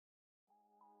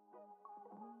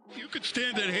You could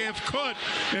stand at half court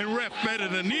and ref better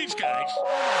than these guys.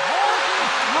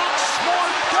 Knocks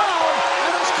Smart down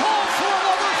and is called for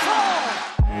another foul.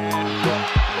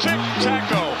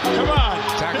 Taco, come on.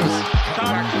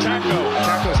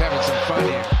 Taco's having some fun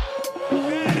here.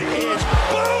 That is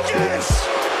bogus!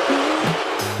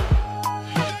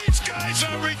 These guys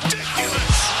are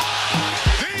ridiculous!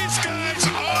 These guys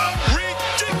are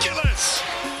ridiculous!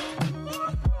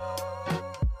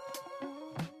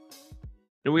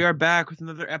 And we are back with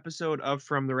another episode of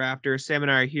From the Rafters. Sam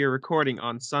and I are here recording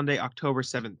on Sunday, October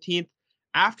 17th,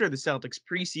 after the Celtics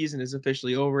preseason is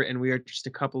officially over, and we are just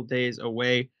a couple days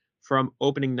away from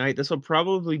opening night. This will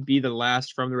probably be the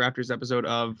last From the Rafters episode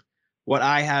of what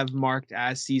I have marked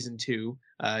as season 2,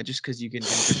 just because you can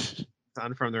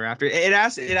on From the Rafters. It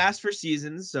asks for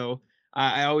seasons, so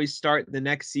I always start the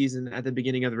next season at the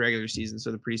beginning of the regular season,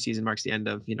 so the preseason marks the end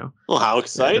of, Well, how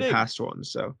exciting. the past one.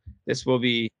 So this will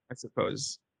be, I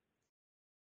suppose.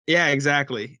 Yeah,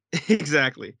 exactly.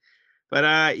 Exactly. But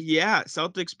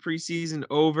Celtics preseason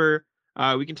over.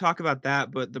 We can talk about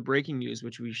that, but the breaking news,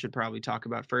 which we should probably talk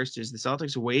about first, is the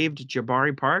Celtics waived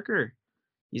Jabari Parker.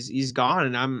 He's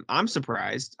gone, and I'm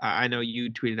surprised. I know you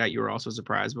tweeted out you were also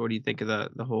surprised, but what do you think of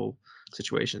the whole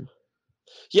situation?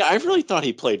 Yeah, I really thought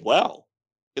he played well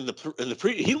in the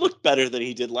pre. He looked better than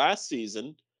he did last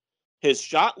season. His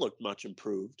shot looked much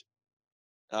improved.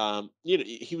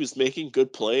 He was making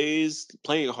good plays,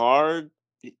 playing hard.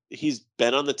 He's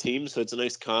been on the team, so it's a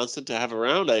nice constant to have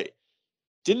around. I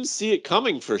didn't see it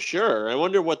coming for sure. I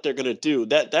wonder what they're gonna do.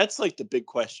 That's like the big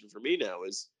question for me now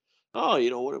is,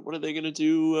 what are they gonna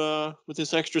do with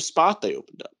this extra spot they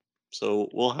opened up? So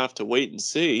we'll have to wait and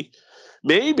see.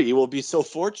 Maybe we'll be so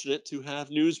fortunate to have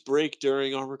news break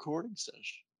during our recording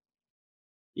session.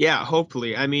 Yeah,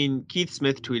 hopefully. I mean, Keith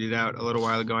Smith tweeted out a little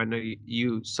while ago, I know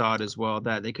you saw it as well,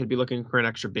 that they could be looking for an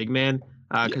extra big man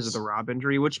because of the Rob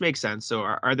injury, which makes sense. So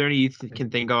are there any you can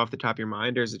think of off the top of your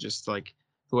mind, or is it just like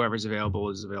whoever's available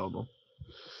is available?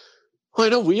 Well, I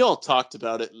know we all talked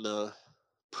about it in the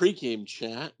pregame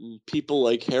chat, and people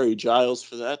like Harry Giles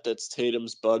for that. That's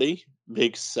Tatum's buddy.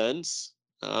 Makes sense.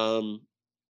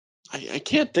 I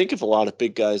can't think of a lot of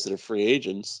big guys that are free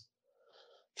agents.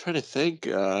 I'm trying to think.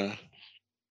 I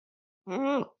don't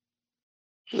know.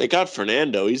 They got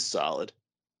Fernando. He's solid.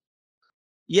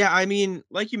 Yeah, I mean,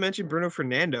 like you mentioned, Bruno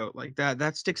Fernando, like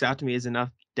that sticks out to me as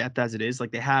enough depth as it is.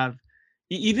 Like they have,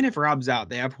 even if Rob's out,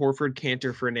 they have Horford,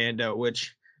 Cantor, Fernando,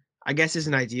 which I guess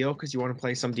isn't ideal because you want to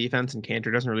play some defense, and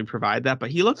Cantor doesn't really provide that. But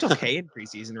he looked okay in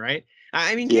preseason, right?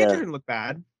 I mean, Cantor didn't look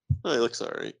bad. Oh, he looks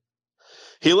all right.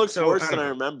 He looks worse than I know.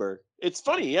 remember. It's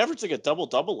funny. He averaged like a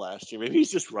double-double last year. Maybe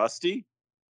he's just rusty.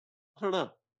 I don't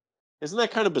know. Isn't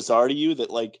that kind of bizarre to you that,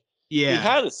 like, he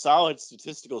had a solid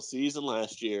statistical season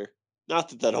last year? Not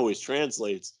that always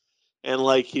translates. And,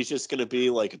 like, he's just going to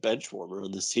be, like, a bench warmer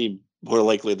on this team, more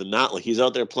likely than not. Like, he's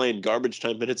out there playing garbage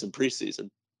time minutes in preseason.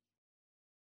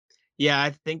 Yeah,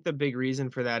 I think the big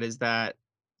reason for that is that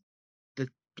the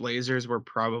Blazers were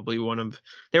probably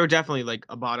they were definitely, like,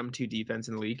 a bottom 2 defense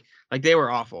in the league. Like, they were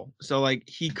awful. So, like,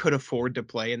 he could afford to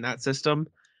play in that system.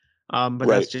 But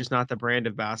that's just not the brand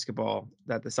of basketball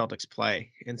that the Celtics play.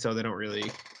 And so they don't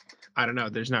really, I don't know,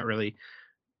 there's not really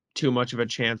too much of a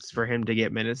chance for him to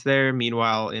get minutes there.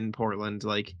 Meanwhile, in Portland,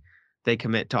 like they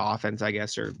commit to offense, I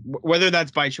guess, or whether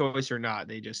that's by choice or not,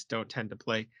 they just don't tend to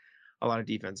play a lot of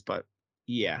defense. But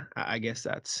yeah, I guess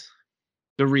that's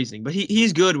the reasoning. But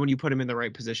he's good when you put him in the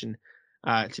right position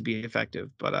to be effective.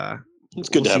 But it's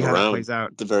good to have around plays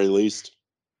out at the very least.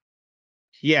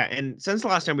 Yeah, and since the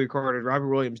last time we recorded, Robert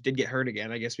Williams did get hurt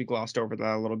again. I guess we glossed over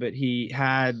that a little bit. He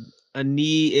had a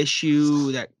knee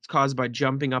issue that's caused by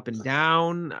jumping up and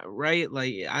down, right?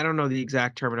 Like, I don't know the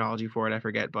exact terminology for it. I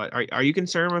forget. But are you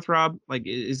concerned with Rob? Like,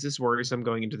 is this worrisome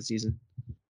going into the season?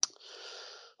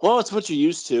 Well, it's what you're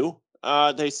used to.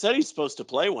 They said he's supposed to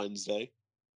play Wednesday.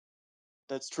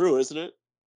 That's true, isn't it?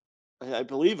 I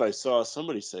believe I saw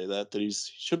somebody say that he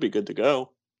should be good to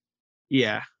go.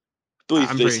 Yeah. I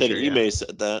believe they said Ime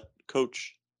said that,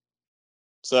 coach.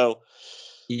 So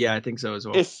yeah, I think so as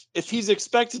well. If he's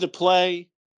expected to play,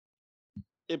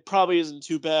 it probably isn't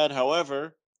too bad.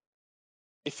 However,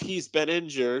 if he's been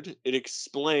injured, it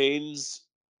explains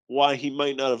why he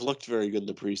might not have looked very good in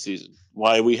the preseason.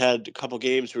 Why we had a couple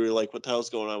games where we were like, what the hell's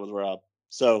going on with Rob?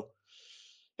 So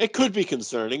it could be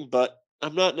concerning, but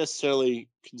I'm not necessarily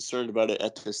concerned about it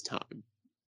at this time.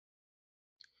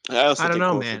 I also think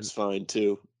Horford's fine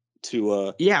too.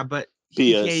 Yeah, but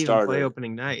he can't even play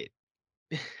opening night.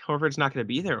 Horford's not going to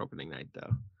be there opening night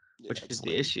though, which is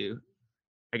the issue.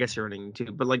 I guess you're running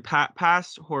too, but like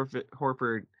past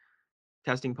Horford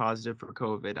testing positive for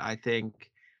COVID, I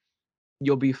think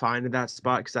you'll be fine in that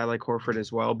spot because I like Horford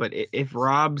as well. But if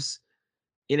Rob's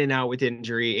in and out with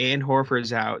injury and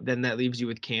Horford's out, then that leaves you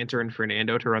with Cantor and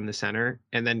Fernando to run the center.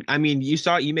 And then, I mean, you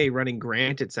saw Ime running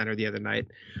Grant at center the other night,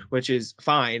 which is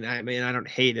fine. I mean, I don't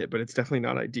hate it, but it's definitely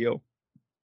not ideal,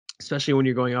 especially when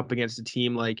you're going up against a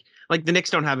team like the Knicks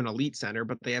don't have an elite center,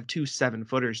 but they have 2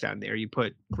 7-footers down there. You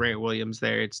put Grant Williams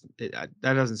there. That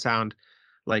doesn't sound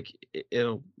like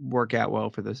it'll work out well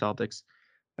for the Celtics.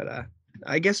 But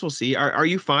I guess we'll see. Are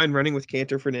you fine running with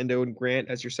Cantor, Fernando, and Grant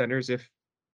as your centers if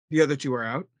the other two are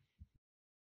out?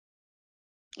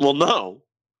 Well, no.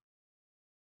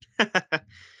 Yeah.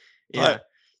 But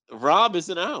Rob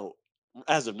isn't out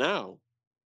as of now.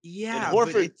 Yeah,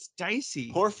 Horford, but it's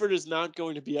dicey. Horford is not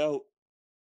going to be out,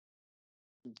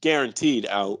 guaranteed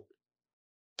out,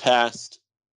 past,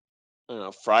 I don't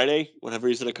know, Friday, whenever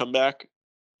he's going to come back.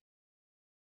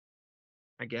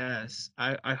 I guess.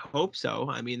 I hope so.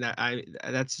 I mean,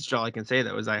 that's just all I can say,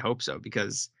 though, is I hope so,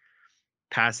 because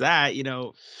past that,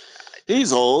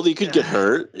 He's old. He could get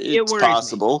hurt. It's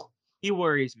possible. He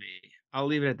worries me. I'll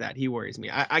leave it at that. He worries me.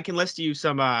 I can list you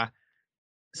some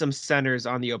centers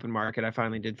on the open market. I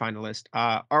finally did find a list.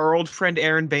 Our old friend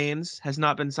Aaron Baines has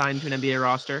not been signed to an NBA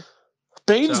roster.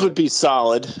 Baines would be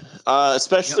solid,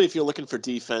 especially if you're looking for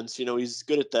defense. He's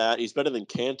good at that. He's better than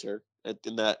Cantor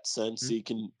in that sense. Mm-hmm. He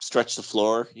can stretch the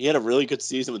floor. He had a really good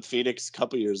season with Phoenix a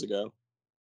couple years ago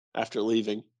after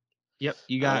leaving. Yep,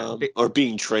 you got or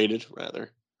being traded,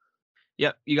 rather.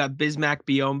 Yep, you got Bismack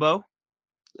Biyombo.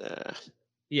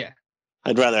 Yeah.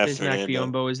 I'd rather have Bismack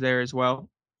Biyombo is there as well.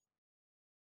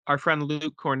 Our friend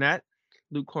Luke Cornett.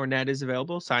 Luke Cornett is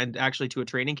available, signed actually to a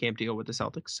training camp deal with the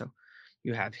Celtics, so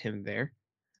you have him there.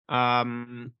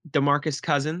 DeMarcus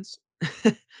Cousins,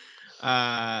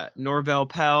 Norvel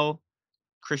Pell,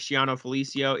 Cristiano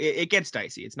Felicio. It gets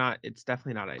dicey. It's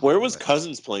definitely not ideal. Where was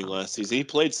Cousins playing last season? He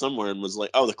played somewhere and was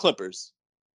like, the Clippers.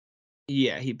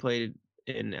 Yeah, he played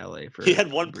in LA he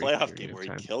had one playoff game where he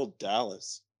killed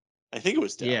Dallas. I think it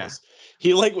was Dallas.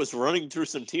 Yeah. He was running through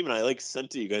some team, and I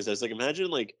sent to you guys. I was like, imagine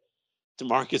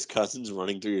DeMarcus Cousins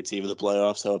running through your team in the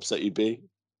playoffs. How upset you'd be.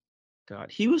 God,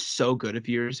 he was so good a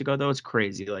few years ago, though. It's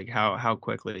crazy, how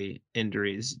quickly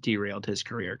injuries derailed his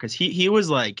career. Because he was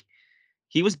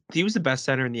he was the best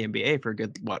center in the NBA for a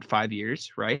good 5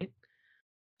 years, right?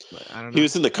 But I don't know. He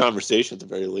was in the conversation at the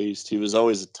very least. He was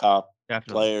always a top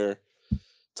player,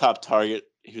 top target.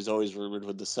 He was always rumored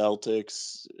with the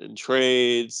Celtics in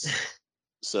trades.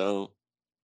 So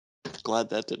glad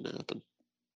that didn't happen.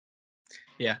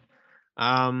 Yeah.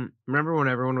 Remember when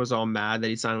everyone was all mad that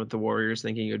he signed with the Warriors,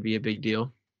 thinking it would be a big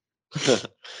deal? It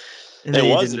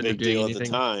was a big deal at the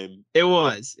time. It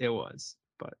was,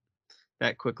 but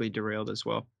that quickly derailed as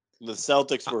well. The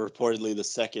Celtics were reportedly the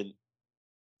second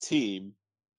team,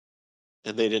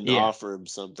 and they didn't offer him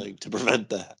something to prevent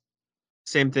that.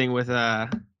 Same thing with the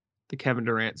Kevin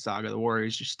Durant saga. The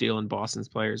Warriors just stealing Boston's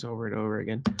players over and over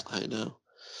again. I know.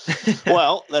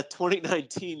 Well, that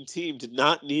 2019 team did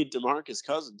not need DeMarcus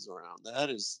Cousins around. That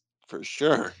is for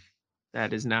sure.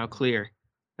 That is now clear.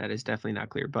 That is definitely not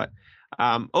clear. But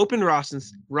open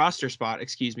roster spot,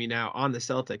 now on the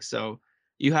Celtics. So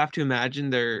you have to imagine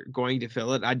they're going to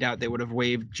fill it. I doubt they would have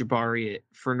waived Jabari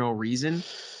for no reason.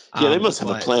 Yeah, they must have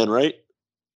a plan, right?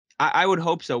 I would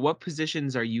hope so. What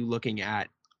positions are you looking at?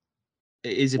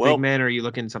 Is it big man, or are you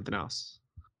looking at something else?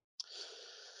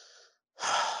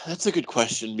 That's a good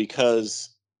question, because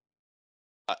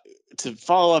to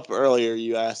follow up earlier,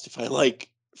 you asked if I like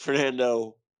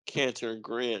Fernando, Cantor, and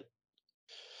Grant.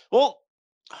 Well,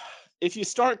 if you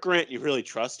start Grant, you really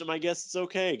trust him, I guess it's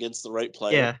okay against the right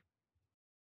player. Yeah.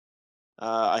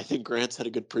 I think Grant's had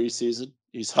a good preseason.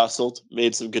 He's hustled,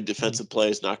 made some good defensive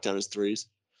plays, knocked down his threes.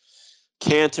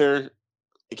 Cantor,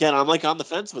 again, I'm on the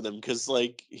fence with him because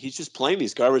he's just playing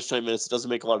these garbage time minutes. It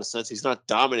doesn't make a lot of sense. He's not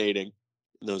dominating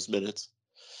in those minutes.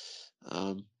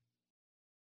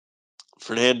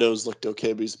 Fernando's looked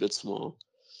okay, but he's a bit small.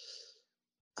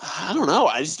 I don't know.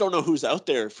 I just don't know who's out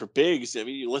there for bigs. I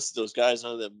mean, you list those guys,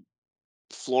 none of them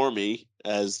floor me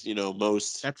as,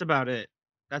 most. That's about it.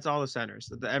 That's all the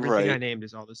centers. Everything I named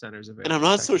is all the centers available. And I'm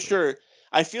not so sure.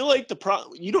 I feel like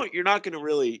you're not going to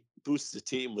really boost the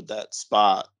team with that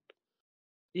spot.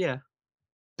 Yeah.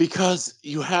 Because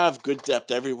you have good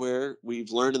depth everywhere.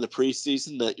 We've learned in the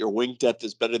preseason that your wing depth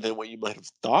is better than what you might have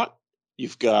thought.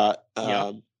 You've got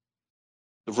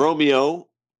Romeo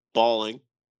balling,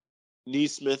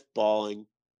 Nesmith balling,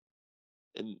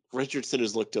 and Richardson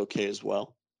has looked okay as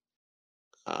well.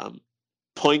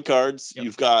 Point guards,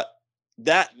 you've got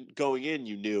that going in,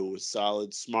 you knew was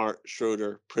solid. Smart,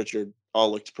 Schroeder, Pritchard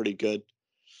all looked pretty good.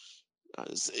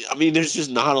 I mean, there's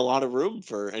just not a lot of room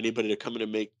for anybody to come in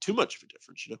and make too much of a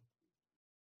difference, you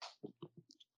know?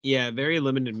 Yeah, very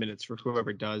limited minutes for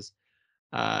whoever does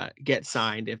get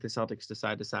signed if the Celtics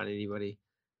decide to sign anybody.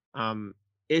 Um,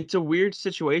 it's a weird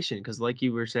situation because, like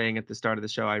you were saying at the start of the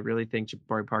show, I really think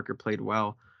Jabari Parker played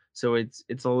well. So it's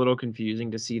a little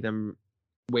confusing to see them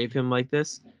waive him like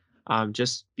this,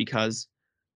 just because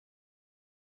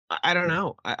I don't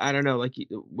know. I don't know. Like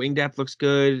wing depth looks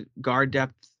good. Guard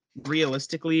depth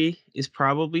realistically is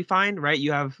probably fine, right?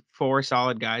 You have 4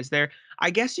 solid guys there. I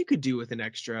guess you could do with an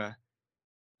extra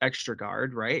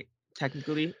guard, right?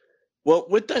 Technically. Well,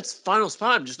 with that final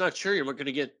spot, I'm just not sure you're going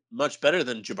to get much better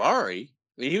than Jabari.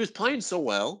 I mean, he was playing so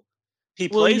well. He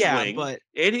Well, plays yeah, wing, but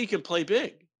and he can play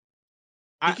big.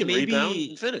 He can rebound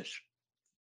and finish.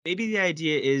 Maybe the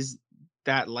idea is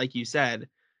that, like you said,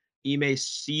 Ime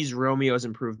sees Romeo's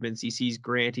improvements. He sees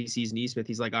Grant. He sees Nesmith.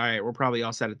 He's like, all right, we're probably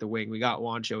all set at the wing. We got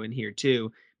Wancho in here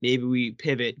too. Maybe we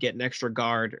pivot, get an extra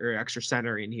guard or extra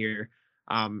center in here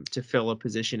to fill a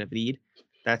position of need.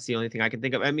 That's the only thing I can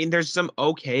think of. I mean, there's some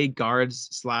okay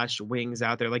guards / wings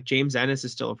out there. Like James Ennis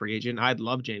is still a free agent. I'd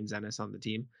love James Ennis on the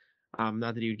team.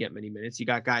 Not that he would get many minutes. You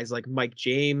got guys like Mike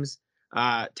James,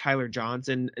 Tyler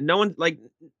Johnson. No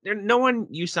one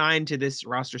you signed to this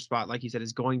roster spot, like you said,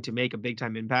 is going to make a big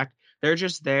time impact. They're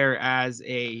just there as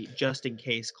a just in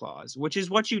case clause, which is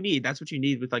what you need. That's what you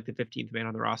need with like the 15th man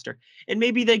on the roster. And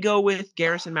maybe they go with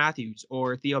Garrison Matthews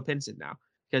or Theo Pinson now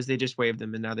because they just waived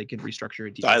them and now they could restructure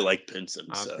a deal. I like Pinson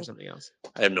so for something else.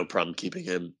 I have no problem keeping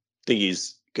him. I think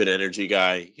he's a good energy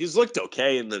guy. He's looked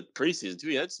okay in the preseason too.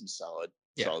 He had some solid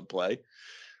play.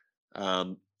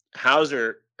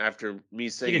 Hauser, after me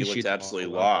saying he looked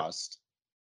absolutely lost,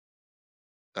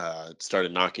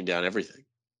 started knocking down everything.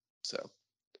 So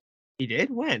he did?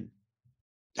 When?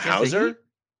 Hauser?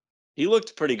 He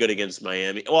looked pretty good against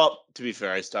Miami. Well, to be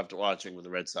fair, I stopped watching when the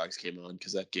Red Sox came on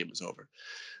because that game was over.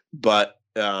 But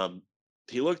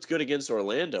he looked good against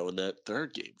Orlando in that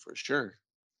third game for sure.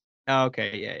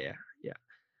 Okay, yeah.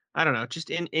 I don't know, just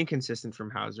inconsistent from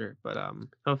Hauser, but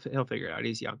he'll figure it out.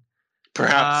 He's young.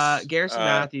 Perhaps Garrison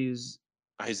Matthews,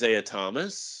 Isaiah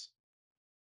Thomas,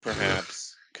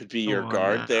 perhaps could be your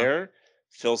guard there.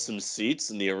 Fill some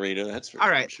seats in the arena. That's for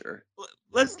sure.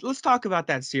 Let's talk about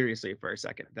that seriously for a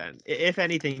second. Then, if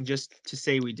anything, just to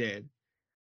say we did,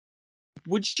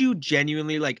 would you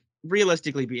genuinely, like,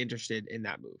 realistically be interested in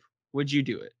that move? Would you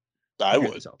do it? I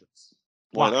would.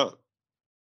 Why not?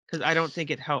 Because I don't think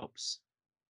it helps.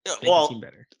 Well,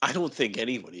 better. I don't think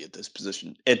anybody at this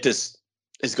position is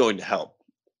going to help.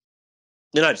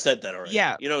 And I've said that already.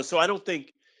 Yeah. So I don't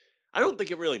think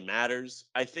it really matters.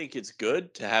 I think it's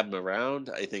good to have him around.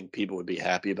 I think people would be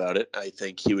happy about it. I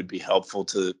think he would be helpful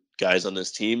to guys on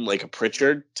this team like a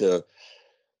Pritchard to,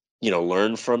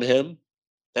 learn from him.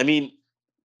 I mean,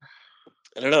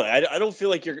 I don't know. I don't feel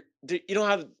like you don't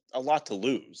have a lot to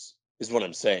lose is what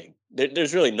I'm saying.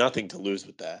 There's really nothing to lose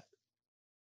with that.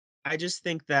 I just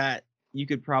think that you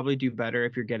could probably do better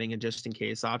if you're getting a just in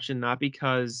case option, not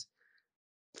because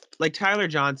like Tyler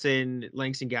Johnson,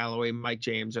 Langston Galloway, Mike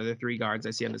James are the 3 guards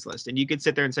I see on this list. And you could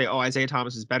sit there and say, oh, Isaiah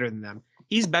Thomas is better than them.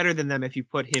 He's better than them if you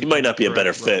put him. He might not be a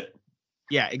better fit.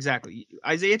 Yeah, exactly.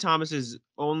 Isaiah Thomas is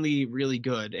only really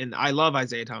good. And I love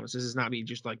Isaiah Thomas. This is not me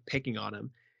just like picking on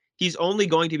him. He's only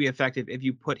going to be effective if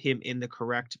you put him in the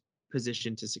correct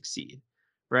position to succeed.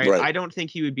 Right? I don't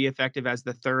think he would be effective as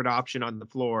the 3rd option on the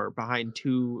floor behind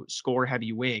 2 score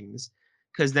heavy wings.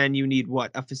 Because then you need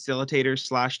a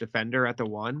facilitator / defender at the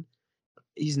 1.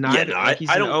 He's not. Yeah, no, he's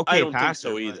I an don't. Okay I don't passer,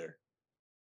 think so either.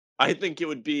 I think it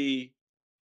would be.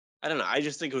 I don't know. I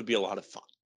just think it would be a lot of fun.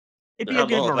 It'd be a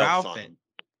good morale fit.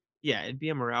 Yeah, it'd be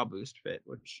a morale boost fit,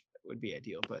 which would be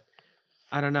ideal. But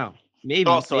I don't know. Maybe.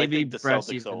 Also, maybe I think the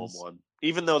Celtics owe him one,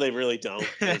 even though they really don't.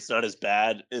 It's not as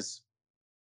bad as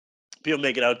people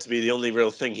make it out to be. The only real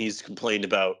thing he's complained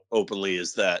about openly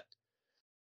is that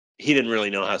he didn't really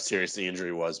know how serious the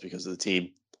injury was because of the team.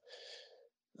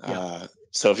 Yeah.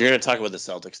 So if you're going to talk about the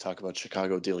Celtics, talk about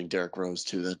Chicago dealing Derrick Rose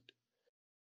too. Then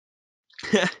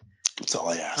that's all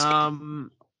I ask.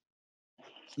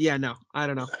 Yeah, no, I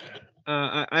don't know.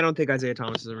 I don't think Isaiah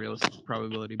Thomas is a realistic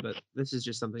probability, but this is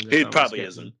just something that it probably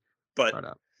isn't.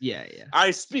 But yeah. I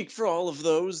speak for all of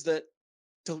those that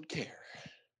don't care.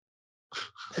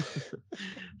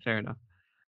 Fair enough.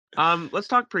 Let's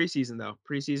talk preseason though.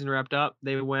 Preseason wrapped up.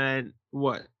 They went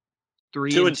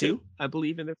 3-2, I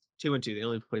believe, in the 2-2. They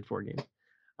only played 4 games.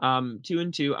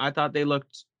 2-2. I thought they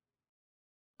looked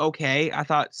okay. I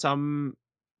thought some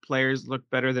players looked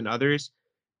better than others.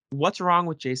 What's wrong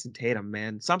with Jason Tatum,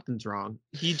 man? Something's wrong.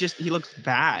 He looks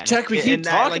bad. Jack, we keep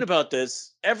talking about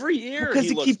this every year because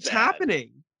it keeps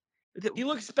happening. He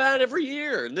looks bad every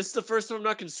year, and this is the first time I'm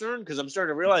not concerned because I'm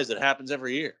starting to realize it happens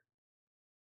every year.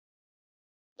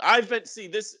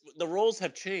 The roles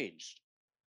have changed.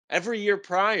 Every year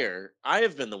prior, I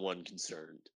have been the one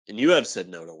concerned, and you have said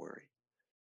no, don't worry.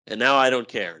 And now I don't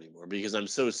care anymore because I'm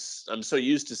so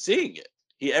used to seeing it.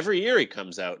 Every year he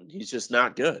comes out and he's just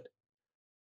not good.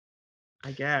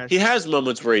 I guess He has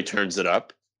moments where he turns it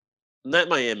up. In that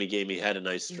Miami game, he had a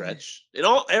nice stretch.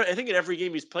 I think in every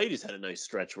game he's played, he's had a nice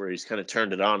stretch where he's kind of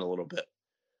turned it on a little bit.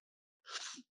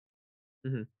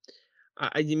 Mhm.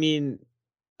 I mean,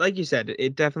 like you said,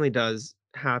 it definitely does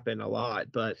happen a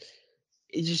lot, but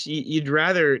it just you'd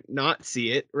rather not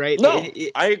see it, right? No,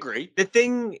 I agree. The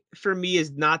thing for me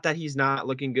is not that he's not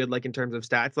looking good, like in terms of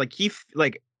stats. Like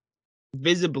like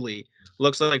visibly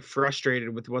looks like frustrated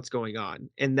with what's going on,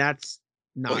 and that's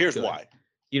not. Well, here's good. why.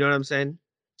 You know what I'm saying?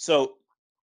 So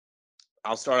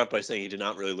I'll start off by saying he did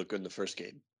not really look good in the first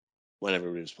game when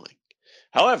everybody was playing.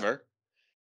 However,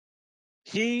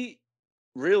 he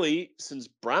really, since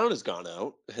Brown has gone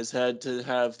out, has had to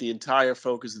have the entire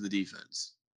focus of the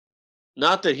defense.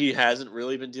 Not that he hasn't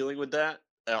really been dealing with that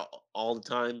all the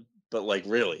time, but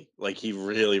really, he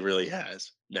really, really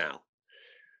has now.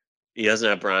 He doesn't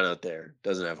have Brown out there,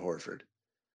 doesn't have Horford,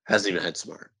 hasn't even had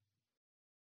Smart.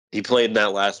 He played in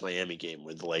that last Miami game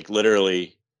with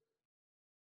literally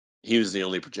he was the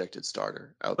only projected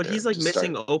starter out But there. he's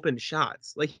missing open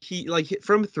shots.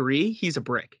 From 3, he's a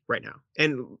brick right now.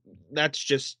 And that's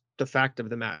just the fact of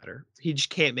the matter. He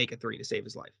just can't make a 3 to save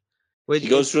his life. He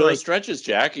goes through those stretches,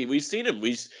 Jackie. We've seen him.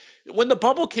 When the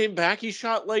bubble came back, he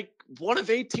shot 1 of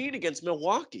 18 against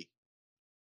Milwaukee.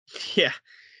 Yeah.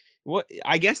 What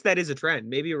I guess that is a trend.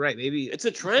 Maybe you're right. Maybe it's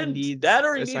a trend. He needs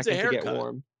a haircut. To get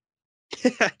warm.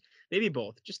 Maybe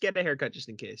both. Just get a haircut just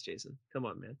in case, Jason. Come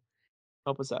on, man.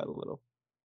 Help us out a little.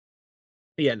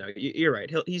 Yeah, no, you're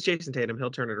right. He's Jason Tatum. He'll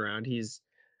turn it around. He's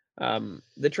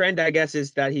the trend, I guess,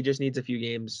 is that he just needs a few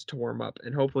games to warm up,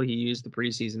 and hopefully he used the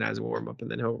preseason as a warm up,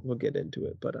 and then we'll get into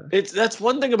it. But that's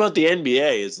one thing about the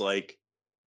NBA is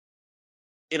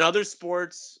in other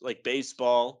sports like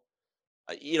baseball,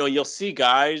 you'll see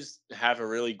guys have a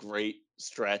really great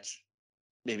stretch,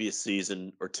 maybe a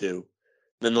season or two,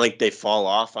 then they fall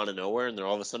off out of nowhere and they're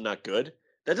all of a sudden not good.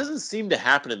 That doesn't seem to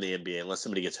happen in the NBA unless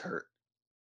somebody gets hurt.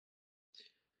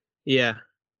 Yeah,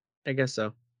 I guess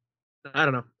so. I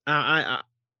don't know.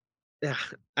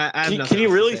 Can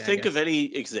you really think of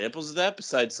any examples of that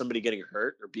besides somebody getting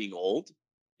hurt or being old?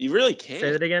 You really can't.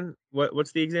 Say that again.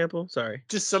 What's the example? Sorry.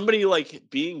 Just somebody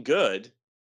being good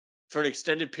for an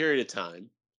extended period of time,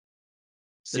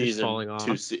 season falling off,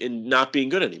 and not being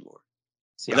good anymore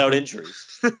without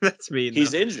injuries. That's mean.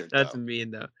 He's injured. That's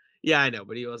mean though. Yeah, I know,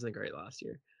 but he wasn't great last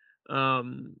year.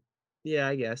 Yeah,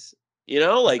 I guess.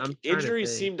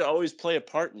 Injuries seem to always play a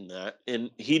part in that,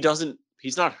 and he's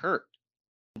not hurt.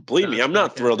 Believe me, I'm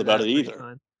not thrilled about it either.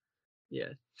 Fine.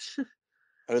 Yeah.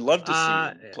 I would love to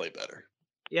see him play better.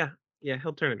 Yeah,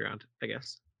 he'll turn it around, I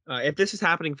guess. If this is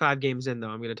happening 5 games in, though,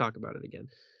 I'm going to talk about it again,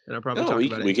 and I'll probably talk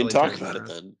about it. We can talk about it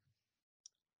then.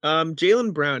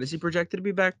 Jaylen Brown, is he projected to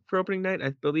be back for opening night? I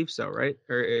believe so, right?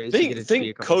 Or is he going to be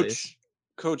a couple days?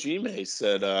 Coach Ime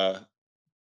said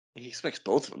he expects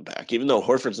both of them back, even though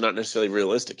Horford's not necessarily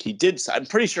realistic. I'm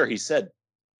pretty sure he said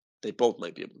they both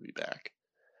might be able to be back.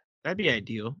 That'd be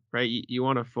ideal, right? You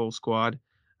want a full squad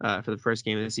for the first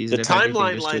game of the season. The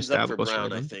timeline lines up for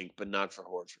Brown, I think, but not for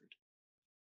Horford.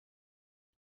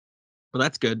 Well,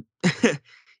 that's good.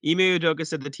 Ime Udoka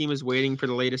said the team is waiting for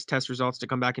the latest test results to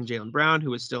come back in Jaylen Brown,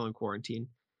 who is still in quarantine.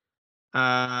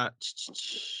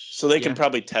 So they can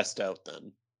probably test out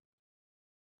then.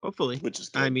 Hopefully. Which is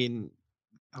good. I mean,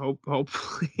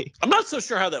 hopefully. I'm not so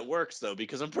sure how that works, though,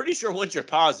 because I'm pretty sure once you're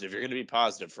positive, you're going to be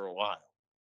positive for a while.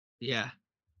 Yeah.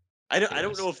 I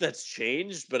don't know if that's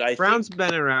changed, but Brown's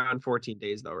been around 14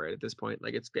 days, though, right, at this point?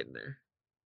 It's getting there.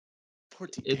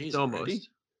 14 days It's already?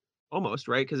 Almost,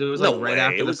 right? Because it was right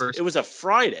after the first. It was a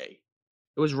Friday.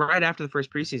 It was right after the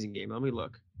first preseason game. Let me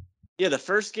look. Yeah, the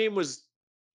first game was,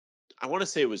 I want to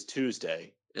say it was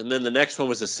Tuesday, and then the next one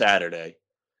was a Saturday.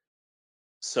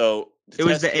 So it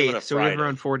was the 8th, so we have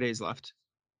around 4 days left.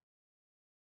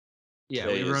 Yeah,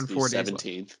 we have around 4 days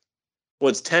 17th. Left. Well,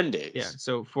 it's 10 days. Yeah,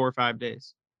 so 4 or 5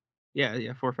 days.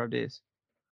 Yeah, 4 or 5 days.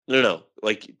 No,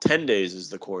 10 days is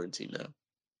the quarantine now.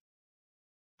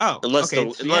 Oh, unless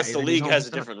the league has a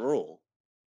different rule.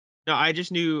 No, I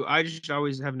just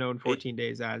always have known 14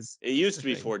 days as. It used to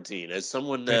be 14. As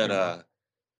someone that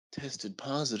tested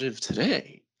positive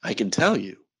today, I can tell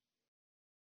you,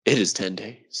 it is 10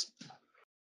 days.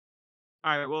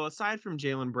 All right. Well, aside from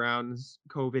Jaylen Brown's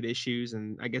COVID issues,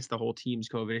 and I guess the whole team's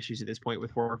COVID issues at this point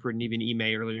with Horford and even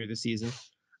Ime earlier this season,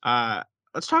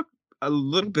 Let's talk a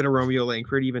little bit of Romeo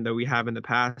Langford, even though we have in the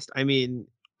past. I mean,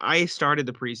 I started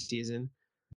the preseason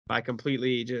by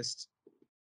completely just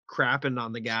crapping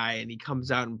on the guy, and he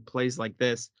comes out and plays like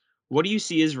this. What do you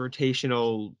see his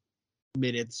rotational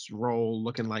minutes role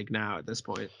looking like now at this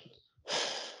point?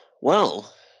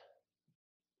 Well,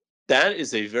 that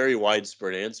is a very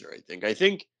widespread answer, I think. I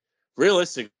think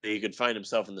realistically, he could find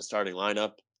himself in the starting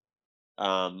lineup,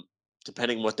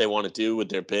 depending what they want to do with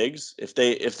their bigs. If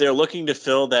they're looking to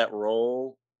fill that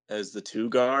role as the two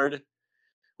guard,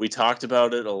 we talked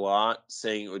about it a lot,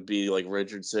 saying it would be like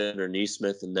Richardson or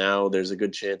Neesmith, and now there's a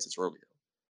good chance it's Romeo,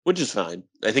 which is fine.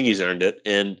 I think he's earned it,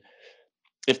 and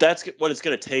if that's what it's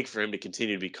going to take for him to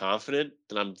continue to be confident,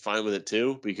 then I'm fine with it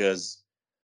too, because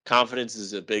confidence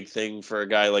is a big thing for a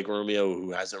guy like Romeo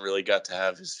who hasn't really got to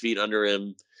have his feet under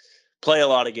him, play a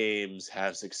lot of games,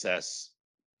 have success,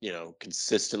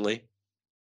 consistently.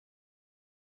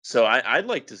 So I'd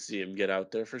like to see him get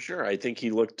out there for sure. I think he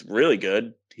looked really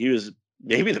good. He was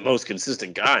maybe the most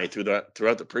consistent guy throughout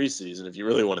the preseason, if you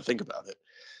really want to think about it.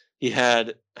 He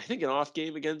had, I think, an off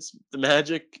game against the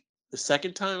Magic the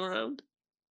second time around,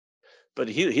 but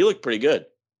he looked pretty good,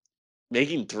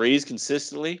 making threes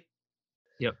consistently.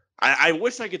 Yep. I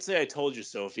wish I could say I told you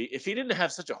so. If he didn't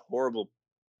have such a horrible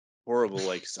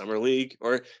like summer league,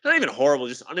 or not even horrible,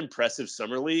 just unimpressive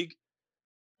summer league,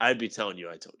 I'd be telling you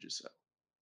I told you so.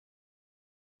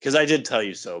 Because I did tell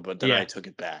you so, but then I took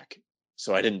it back.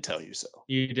 So I didn't tell you so.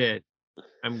 You did.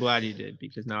 I'm glad you did,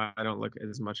 because now I don't look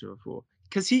as much of a fool.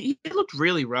 Because he looked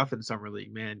really rough in summer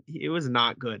league, man. It was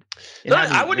not good.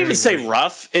 I wouldn't even say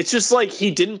rough. It's just like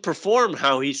he didn't perform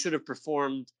how he should have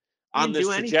performed on this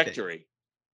trajectory.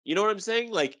 You know what I'm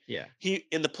saying? Like, he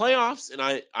in the playoffs,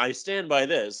 and I stand by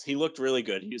this, he looked really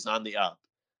good. He was on the up.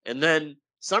 And then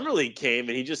summer league came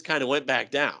and he just kind of went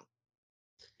back down.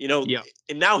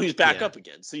 And now he's back up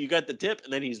again. So you got the dip,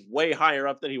 and then he's way higher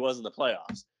up than he was in the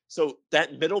playoffs. So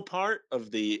that middle part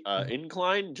of the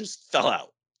incline just fell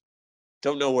out.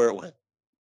 Don't know where it went.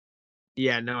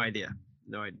 Yeah, no idea.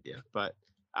 But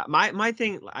my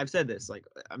thing, I've said this, like,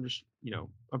 I'm just,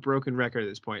 a broken record at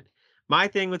this point. My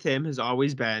thing with him has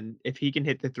always been, if he can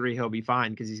hit the three, he'll be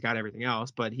fine because he's got everything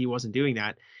else, but he wasn't doing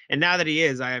that. And now that he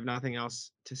is, I have nothing else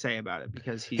to say about it,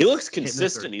 because he looks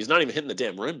consistent. He's not even hitting the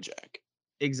damn rim, Jack.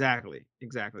 Exactly,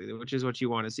 which is what you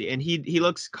want to see. And he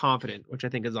looks confident, which I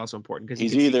think is also important, because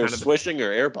he's either swishing or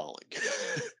airballing.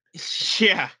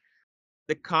 Yeah.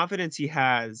 The confidence he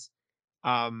has,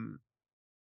 the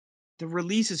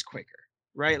release is quicker,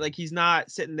 right? Like, he's not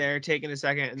sitting there taking a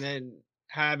second and then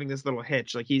having this little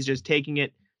hitch. Like, he's just taking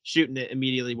it, shooting it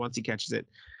immediately once he catches it.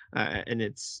 And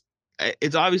it's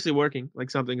obviously working.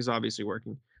 Like, something is obviously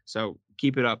working. So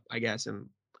keep it up, I guess. And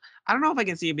I don't know if I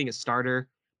can see him being a starter.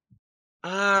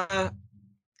 I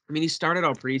mean, he started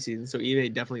all preseason, so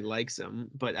eBay definitely likes him.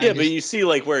 But but you see,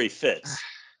 like, where he fits.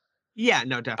 Yeah,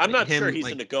 no, definitely. I'm not sure he's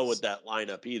going to go with that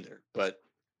lineup either, but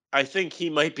I think he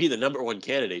might be the number one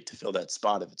candidate to fill that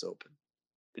spot if it's open.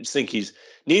 I just think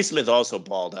Neesmith also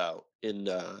balled out in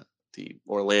the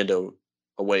Orlando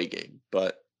away game,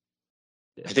 but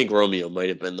I think Romeo might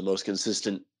have been the most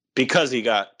consistent, because he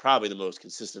got probably the most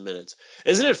consistent minutes.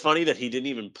 Isn't it funny that he didn't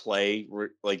even play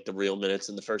like the real minutes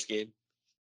in the first game?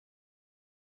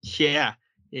 Yeah,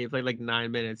 he played like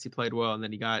 9 minutes. He played well, and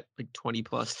then he got like 20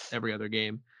 plus every other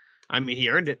game. I mean, he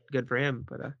earned it. Good for him.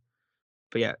 But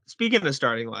yeah, speaking of the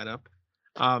starting lineup,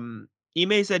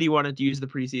 Ime said he wanted to use the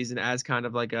preseason as kind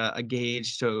of like a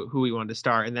gauge to who he wanted to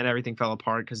start, and then everything fell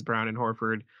apart because Brown and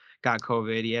Horford got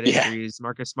COVID. He had injuries.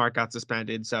 Marcus Smart got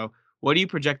suspended. So what do you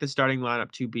project the starting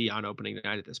lineup to be on opening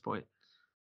night at this point?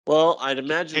 Well, I'd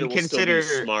imagine and it will consider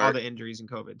still be Smart. All the injuries and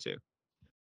COVID too.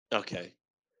 Okay.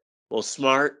 Well,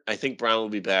 Smart, I think Brown will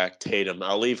be back. Tatum.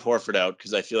 I'll leave Horford out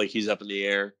because I feel like he's up in the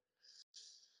air.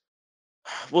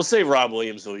 We'll say Rob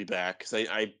Williams will be back, because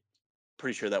I'm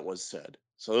pretty sure that was said.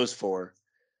 So those four.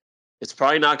 It's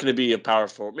probably not going to be a power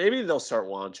forward. Maybe they'll start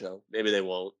Juancho. Maybe they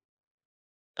won't.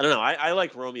 I don't know. I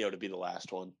like Romeo to be the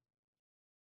last one.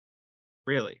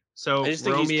 Really? So I just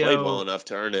think he's played well enough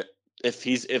to earn it. If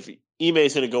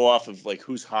Ime's going to go off of like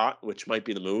who's hot, which might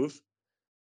be the move,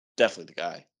 definitely the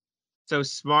guy. So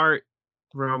Smart,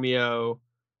 Romeo,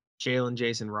 Jalen,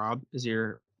 Jason, Rob is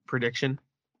your prediction?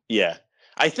 Yeah.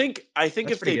 I think That's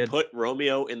if they good. put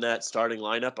Romeo in that starting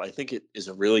lineup, I think it is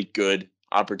a really good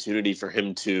opportunity for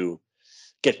him to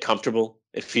get comfortable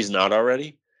if he's not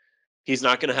already. He's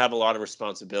not going to have a lot of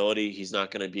responsibility. He's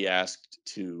not going to be asked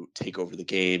to take over the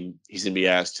game. He's going to be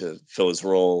asked to fill his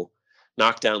role,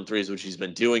 knock down threes, which he's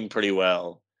been doing pretty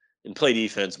well, and play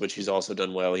defense, which he's also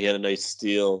done well. He had a nice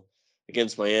steal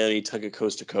against Miami, took it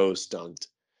coast to coast, dunked.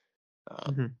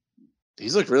 Mhm.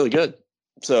 He's looked really good.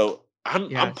 So I'm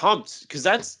Yeah. pumped because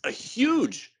that's a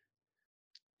huge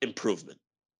improvement.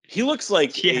 He looks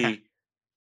like Yeah.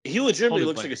 he legitimately Whole new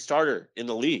looks like player. a starter in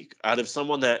the league out of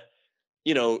someone that,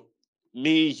 you know,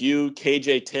 me, you,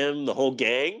 KJ, Tim, the whole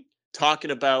gang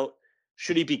talking about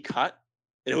should he be cut?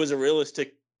 And it was a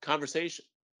realistic conversation.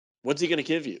 What's he going to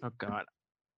give you? Oh God.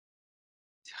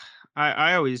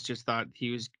 I always just thought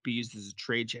he was be used as a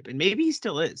trade chip, and maybe he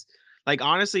still is. Like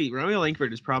honestly, Romeo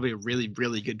Langford is probably a really,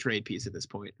 really good trade piece at this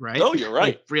point, right? No, you're right.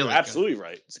 Like You're really good. absolutely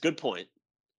right. It's a good point.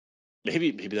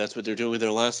 Maybe that's what they're doing with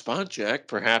their last spot, Jack.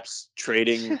 Perhaps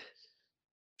trading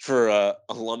for a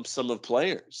lump sum of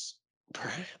players.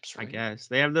 Perhaps, I right? guess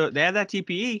they have that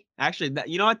TPE. Actually,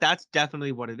 you know what? That's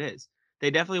definitely what it is. They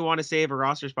definitely want to save a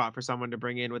roster spot for someone to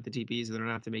bring in with the TPs, so they don't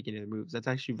have to make any other moves. That's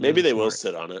actually Maybe really they will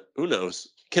smart, sit on it. Who knows?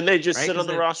 Can they just right? sit on Because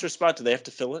the then, roster spot? Do they have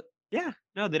to fill it? yeah,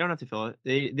 no, they don't have to fill it.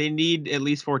 They need at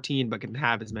least 14, but can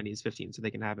have as many as 15, so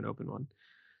they can have an open one.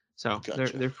 So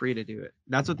Gotcha. they're free to do it.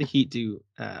 That's what the Heat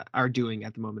are doing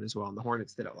at the moment as well, and the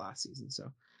Hornets did it last season.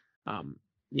 So, um,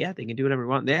 yeah, they can do whatever they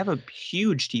want. They have a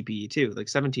huge TPE too, like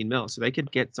 17 mil, so they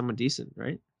could get someone decent,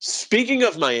 right? Speaking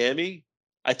of Miami,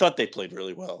 I thought they played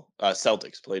really well.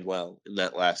 Celtics played well in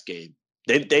that last game.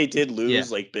 They did Yeah,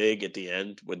 lose like big at the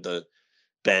end with the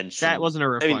bench, that and wasn't a I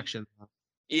mean, reflection.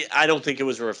 I don't think it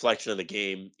was a reflection of the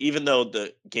game, even though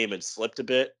the game had slipped a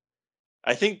bit.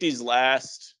 I think these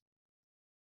last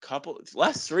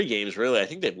 3 games, really, I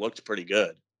think they've looked pretty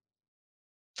good.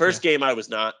 Yeah. First game I was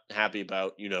not happy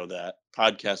about. You know that.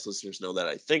 Podcast listeners know that.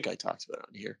 I think I talked about it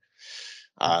on here.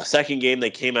 Second game, they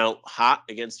came out hot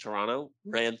against Toronto,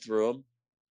 ran through them,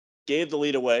 gave the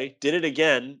lead away, did it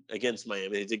again against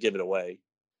Miami. They did give it away.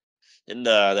 And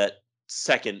that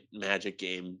second Magic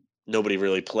game, nobody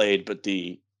really played, but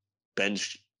the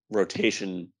bench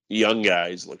rotation young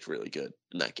guys looked really good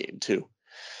in that game too.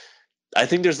 I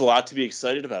think there's a lot to be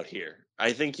excited about here.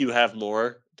 I think you have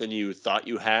more than you thought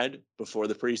you had before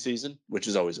the preseason, which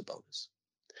is always a bonus.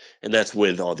 And that's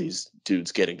with all these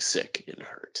dudes getting sick and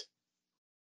hurt.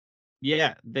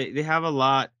 Yeah, they have a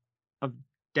lot of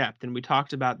depth, and we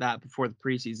talked about that before the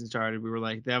preseason started. We were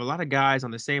like, they have a lot of guys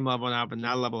on the same level now, but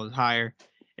that level is higher.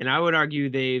 And I would argue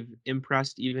they've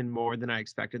impressed even more than I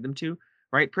expected them to.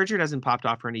 Right? Pritchard hasn't popped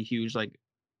off for any huge like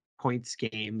points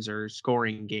games or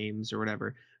scoring games or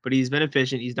whatever, but he's been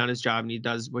efficient. He's done his job, and he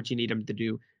does what you need him to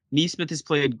do. Neesmith has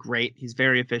played great. He's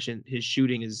very efficient. His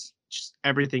shooting is just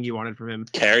everything you wanted from him.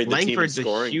 Carried the team in Langford's a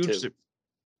scoring huge, too.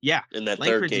 yeah. In that third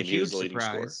Langford's a game, he was huge the leading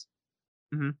scorer. surprise.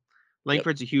 hmm Yep.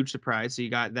 Langford's a huge surprise, so you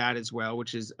got that as well,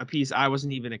 which is a piece I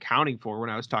wasn't even accounting for when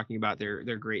I was talking about their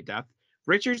great depth.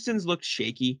 Richardson's looked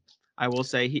shaky. I will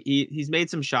say he's made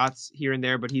some shots here and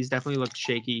there, but he's definitely looked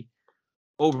shaky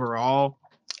overall.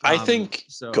 I think.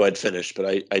 So Go ahead, finish.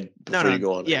 But I before you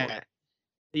go on,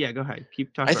 yeah, go ahead.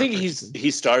 Keep talking. I about think Richardson. he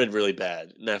started really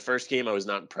bad in that first game. I was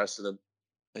not impressed with him.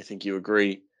 I think you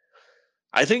agree.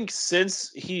 I think since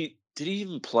did he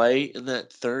even play in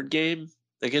that third game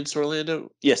against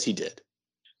Orlando? Yes, he did.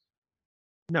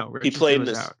 No, He Richardson played in was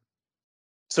this, out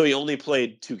so he only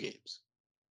played 2 games.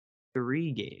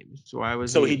 3 games. So why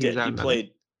was So he he was did. out in that?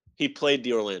 He played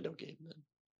the Orlando game then,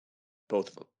 both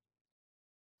of them.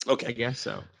 I Okay. guess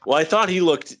so. Well, I thought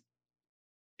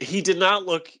he did not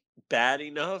look bad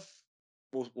enough.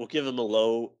 We'll give him a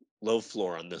low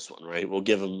floor on this one, right? We'll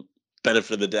give him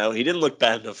benefit of the doubt. He didn't look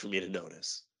bad enough for me to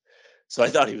notice. So I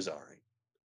thought he was all right.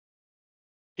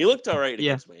 He looked all right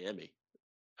Yeah, against Miami,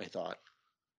 I thought.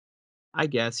 I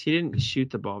guess he didn't shoot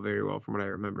the ball very well from what I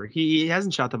remember. He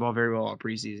hasn't shot the ball very well all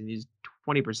preseason. He's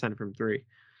 20% from 3. He's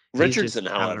just Richardson,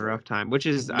 having a however, rough time, which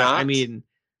is I not mean,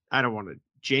 I don't want to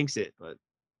jinx it, but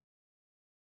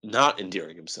not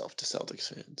endearing himself to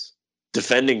Celtics fans.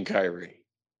 Defending Kyrie.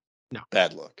 no,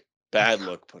 Bad look. Bad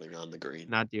look putting on the green.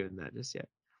 not doing that just yet.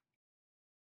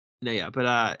 No, yeah,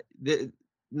 but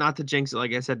not to jinx it,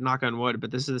 like I said, knock on wood,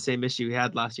 but this is the same issue he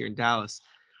had last year in Dallas,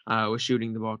 with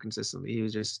shooting the ball consistently. He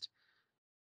was just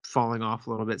falling off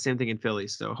a little bit. Same thing in Philly.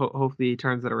 So hopefully he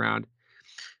turns that around,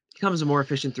 becomes a more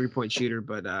efficient 3-point shooter.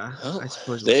 But Well, I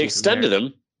suppose we'll they see from there. extended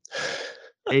him.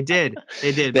 They did.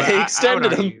 But They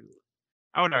extended him.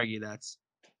 I would argue that's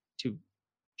to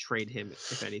trade him,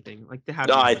 if anything. Like to have.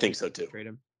 No, the I ability think so to too. trade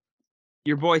him.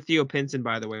 Your boy Theo Pinson,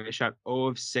 by the way, shot 0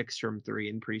 of 6 from 3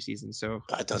 in preseason. So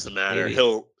That doesn't matter. maybe.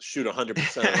 He'll shoot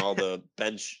 100% on all the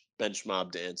bench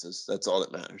mob dances. That's all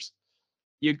that matters.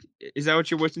 Is that what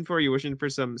you're wishing for? You wishing for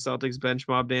some Celtics bench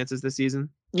mob dances this season?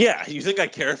 Yeah, you think I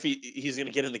care if he's going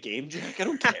to get in the game, Jack? I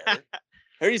don't care. I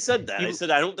already said that. I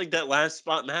said I don't think that last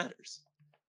spot matters.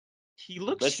 He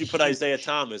looks. Unless you put Isaiah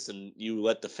Thomas and you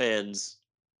let the fans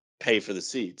pay for the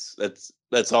seats.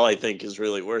 That's all I think is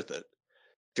really worth it.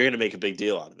 If you're going to make a big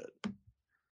deal out of it.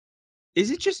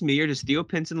 Is it just me or does Theo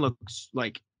Pinson look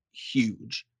like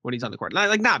huge when he's on the court?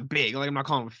 Like not big. Like I'm not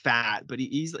calling him fat, but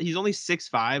he's only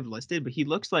 6'5" listed, but he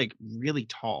looks like really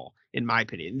tall in my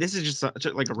opinion. This is just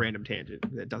like a random tangent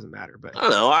that doesn't matter. But I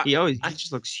don't know. He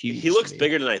just looks huge. He looks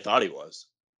bigger than I thought he was.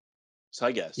 So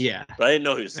I guess. Yeah. But I didn't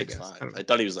know he was 6'5". I I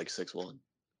thought he was like 6'1".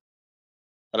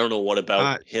 I don't know what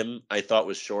about him I thought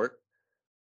was short.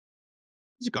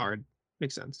 He's a guard.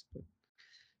 Makes sense.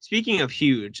 Speaking of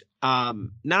huge,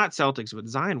 not Celtics, but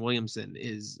Zion Williamson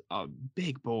is a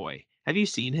big boy. Have you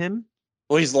seen him?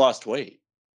 Well, he's lost weight.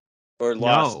 Or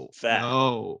lost fat.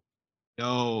 No.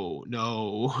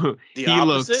 The he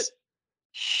opposite? looks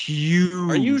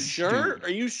huge. Are you sure? Dude.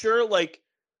 Are you sure, like,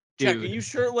 Jack, Dude. are you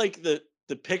sure, like, the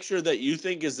picture that you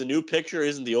think is the new picture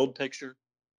isn't the old picture?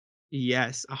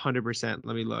 Yes, 100%.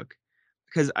 Let me look.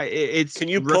 Because it's Can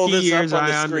you pull this up on the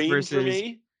Zion screen versus, for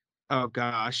me? Oh,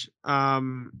 gosh. I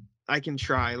can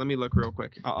try. Let me look real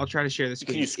quick. I'll try to share the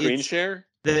screen. Can you screen share?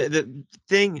 The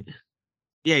thing,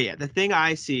 yeah. The thing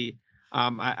I see,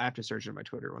 I have to search it on my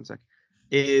Twitter. 1 sec.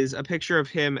 Is a picture of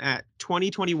him at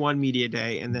 2021 Media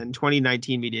Day and then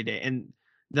 2019 Media Day, and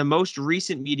the most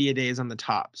recent Media Day is on the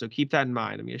top. So keep that in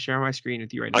mind. I'm going to share my screen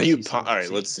with you right now. Are you? All right,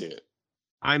 let's see it.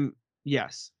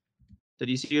 Yes. Did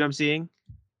you see what I'm seeing?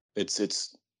 It's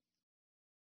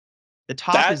the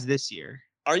top is this year.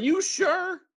 Are you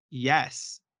sure?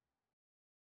 Yes.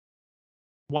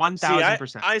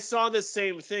 1,000%. I saw the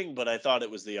same thing, but I thought it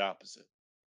was the opposite.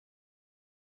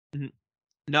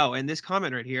 No, and this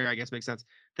comment right here, I guess, makes sense.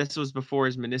 This was before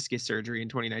his meniscus surgery in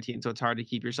 2019, so it's hard to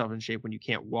keep yourself in shape when you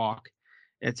can't walk,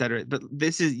 etc. But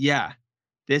this is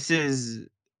new Zion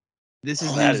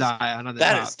on the top.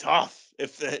 That is tough. I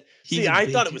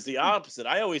thought it was the opposite.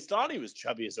 I always thought he was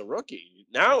chubby as a rookie.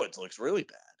 Now it looks really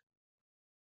bad.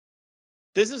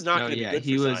 This is not going to be good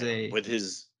for Zion with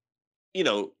his,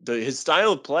 his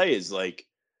style of play is like,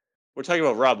 we're talking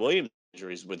about Rob Williams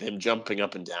injuries with him jumping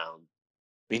up and down.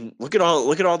 I mean, look at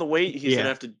all the weight he's going to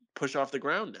have to push off the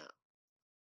ground now.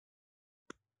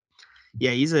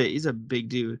 Yeah, he's a big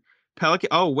dude. Pelican.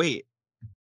 Oh wait.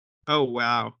 Oh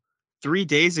wow. 3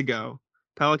 days ago,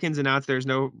 Pelicans announced there's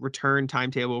no return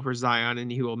timetable for Zion,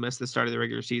 and he will miss the start of the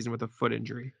regular season with a foot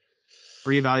injury.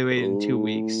 Reevaluated in 2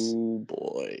 weeks. Oh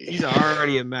boy. He's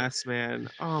already a mess, man.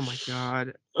 Oh my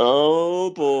god.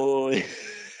 Oh boy.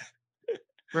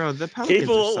 Bro, the Pelicans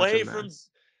People are away such a from mess.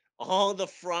 all the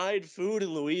fried food in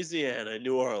Louisiana and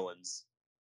New Orleans.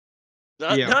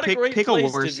 Not a great pick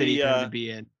place a worse city to be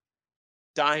in.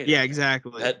 Dying. Yeah,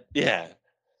 exactly.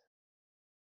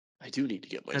 I do need to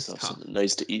get myself something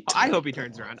nice to eat. I hope he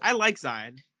turns around. I like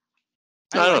Zion.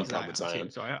 I don't have a problem with Zion.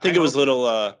 Too, so I think it was a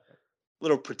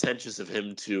little pretentious of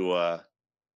him to,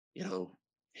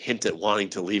 hint at wanting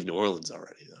to leave New Orleans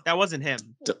already, though. That wasn't him.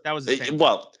 That was his family.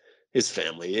 Well, his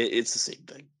family. It's the same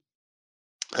thing.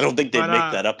 I don't think they'd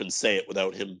make that up and say it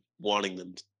without him wanting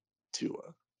them to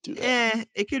do that.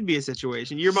 It could be a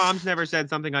situation. Your mom's never said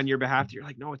something on your behalf. You're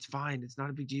like, no, it's fine. It's not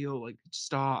a big deal. Like,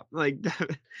 stop. Like,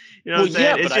 you know. What I'm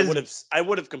saying? But I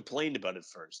would have complained about it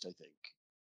first. I think.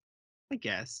 I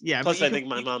guess, yeah. Plus, I think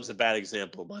my mom's a bad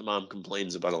example. My mom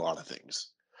complains about a lot of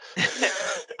things.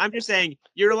 I'm just saying,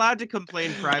 you're allowed to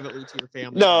complain privately to your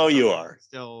family. No, you are.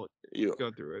 Still,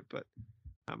 go through it, but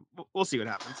we'll see what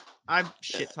happens. I've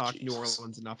shit talked New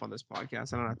Orleans enough on this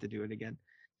podcast. I don't have to do it again.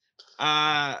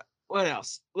 What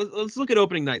else? Let's look at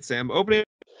opening night, Sam. Opening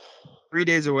 3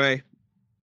 days away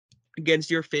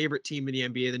against your favorite team in the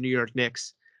NBA, the New York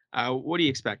Knicks. What are you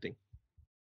expecting?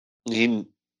 I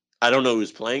don't know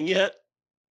who's playing yet,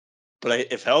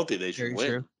 but if healthy, they should win.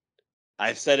 True.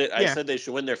 I've said it. I said they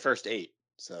should win their first 8.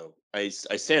 So I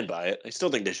stand by it. I still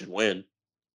think they should win.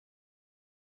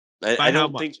 I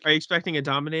don't think. Are you expecting a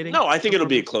dominating? No, I think it'll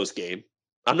be a close game.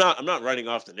 I'm not writing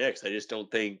off the Knicks. I just don't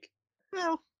think.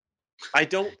 Well, I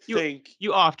don't think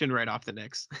you often write off the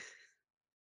Knicks.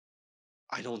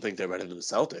 I don't think they're better than the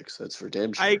Celtics. That's for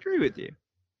damn sure. I agree with you.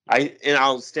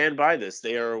 I'll stand by this.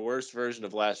 They are a worse version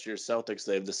of last year's Celtics.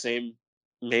 They have the same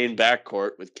main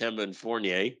backcourt with Kemba and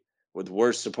Fournier, with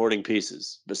worse supporting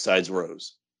pieces besides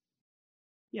Rose.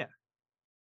 Yeah.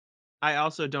 I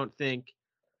also don't think.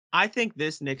 I think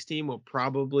this Knicks team will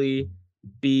probably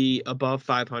be above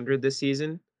 500 this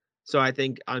season. So I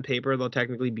think on paper they'll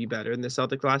technically be better than the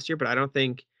Celtics last year, but I don't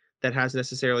think that has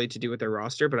necessarily to do with their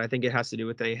roster. But I think it has to do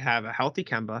with they have a healthy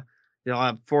Kemba. They'll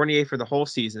have Fournier for the whole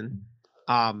season,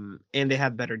 and they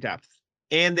have better depth.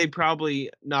 And they probably,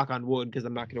 knock on wood, because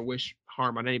I'm not going to wish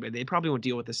harm on anybody, they probably won't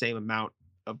deal with the same amount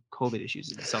of COVID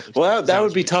issues as the Celtics. Well, that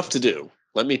would be tough to do.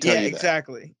 Let me tell you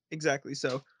that. Exactly.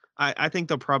 So I think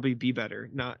they'll probably be better.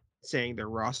 Not saying their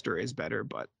roster is better,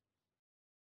 but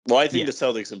Well, I think Yeah. the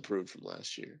Celtics improved from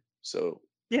last year. So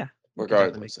yeah, we can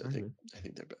definitely make regardless, an I think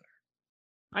argument. they're better.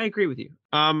 I agree with you.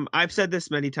 I've said this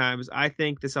many times. I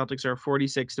think the Celtics are a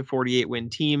 46 to 48 win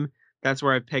team. That's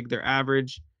where I pegged their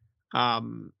average.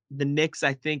 The Knicks,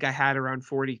 I think I had around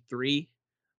 43,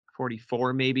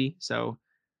 44 maybe. So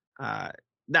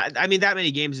that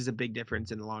many games is a big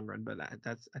difference in the long run, but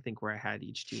that's I think where I had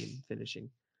each team finishing,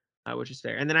 which is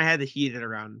fair. And then I had the Heat at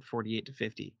around 48 to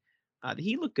 50. The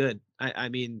Heat look good. I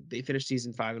mean, they finished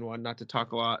season 5-1. Not to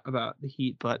talk a lot about the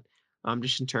Heat, but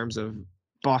just in terms of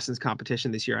Boston's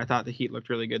competition this year, I thought the Heat looked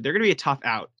really good. They're going to be a tough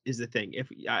out, is the thing. If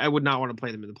I would not want to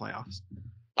play them in the playoffs.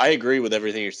 I agree with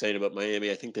everything you're saying about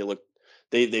Miami. I think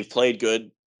they've played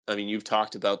good. I mean, you've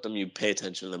talked about them. You pay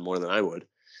attention to them more than I would.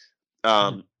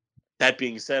 That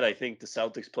being said, I think the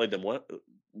Celtics played them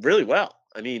really well.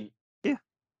 I mean, Yeah.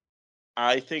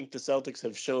 I think the Celtics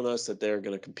have shown us that they're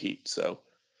going to compete. So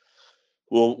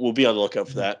we'll be on the lookout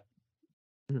for that.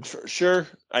 Mhm. For sure.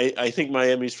 I think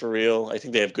Miami's for real. I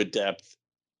think they have good depth.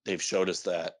 They've showed us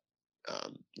that.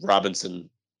 Robinson,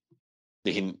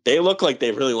 they look like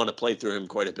they really want to play through him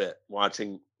quite a bit.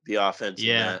 Watching the offense in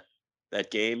Yeah.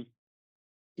 that game,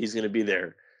 he's going to be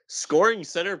their scoring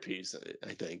centerpiece.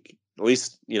 I think, at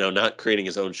least not creating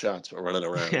his own shots, but running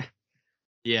around.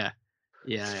 Yeah.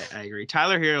 Yeah, I agree.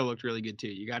 Tyler Hero looked really good too.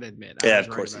 You got to admit, I Yeah, was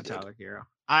of right course he about did. Tyler Hero.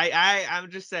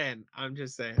 I'm just saying.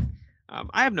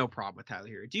 I have no problem with Tyler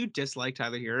Hero. Do you dislike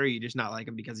Tyler Hero, or you just not like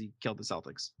him because he killed the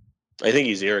Celtics? I think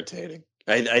he's irritating.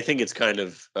 I think it's kind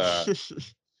of yeah. I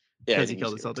Because he think he's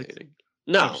killed the Celtics, irritating.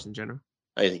 or No, just in general.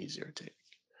 I think he's irritating.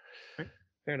 Right.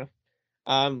 Fair enough.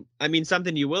 I mean,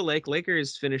 something you will like.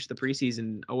 Lakers finished the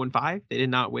preseason 0-5. They did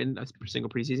not win a single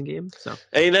preseason game. So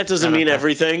I mean, that doesn't shout out mean that.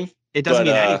 everything. It doesn't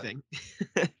but, mean anything,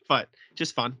 but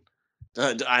just fun.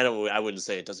 I wouldn't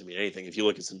say it doesn't mean anything. If you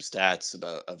look at some stats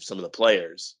of some of the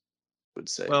players, I would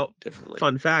say Well, differently.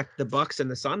 fun fact: the Bucks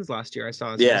and the Suns last year, I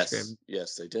saw his Instagram.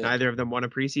 Yes, they did. Neither of them won a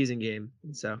preseason game,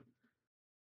 and so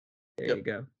there Yep. you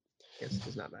go. Guess it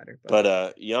does not matter.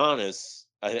 But Giannis,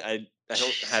 I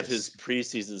don't have his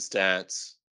preseason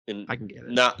stats, and I can get it.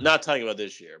 Not talking about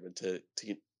this year, but to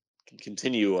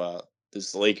continue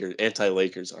this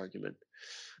anti-Lakers argument.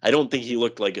 I don't think he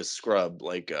looked like a scrub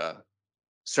like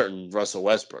certain Russell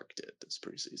Westbrook did this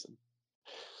preseason.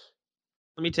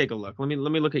 Let me take a look. Let me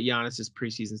look at Giannis's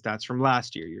preseason stats from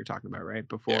last year. You're talking about, right?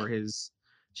 Before his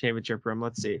championship run.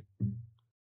 Let's see.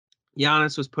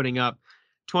 Giannis was putting up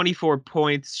 24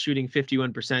 points, shooting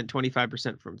 51%,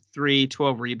 25% from 3,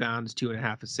 12 rebounds,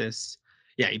 2.5 assists.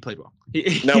 Yeah, he played well.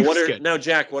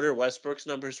 Jack, what are Westbrook's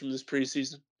numbers from this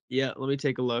preseason? Yeah, let me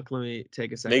take a look. Let me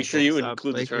take a second. Make sure you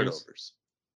include the turnovers.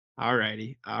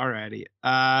 Alrighty.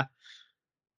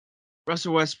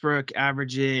 Russell Westbrook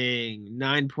averaging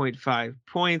 9.5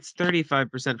 points,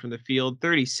 35% from the field,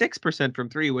 36% from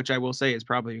 3, which I will say is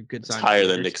probably a good sign. It's higher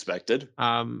than expected.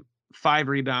 5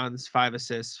 rebounds, 5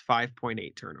 assists,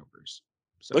 5.8 turnovers.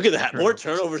 So look at that. More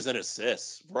turnovers than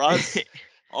assists. Russ.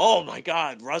 Oh my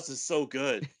God. Russ is so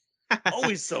good.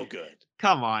 Always so good.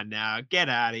 Come on now. Get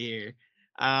out of here.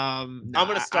 I'm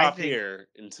going to stop here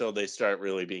until they start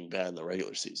really being bad in the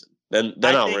regular season. Then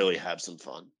I'll really have some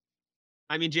fun.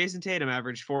 I mean, Jason Tatum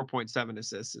averaged 4.7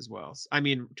 assists as well. I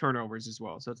mean, turnovers as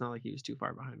well. So it's not like he was too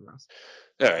far behind Russ.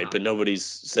 All right, but nobody's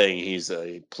saying he's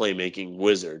a playmaking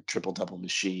wizard, triple-double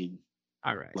machine.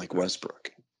 All right. Like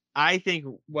Westbrook. I think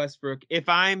Westbrook, if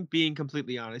I'm being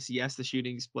completely honest, yes, the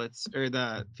shooting splits or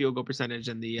the field goal percentage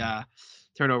and the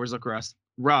turnovers look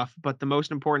rough. But the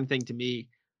most important thing to me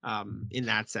in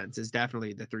that sense is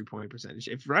definitely the 3-point percentage.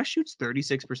 If Russ shoots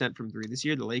 36% from 3 this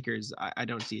year, the Lakers, I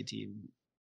don't see a team.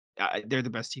 They're the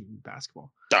best team in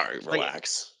basketball. Sorry,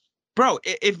 relax. Bro,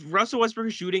 if Russell Westbrook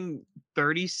is shooting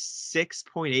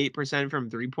 36.8%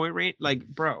 from 3-point range, like,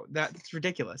 bro, that's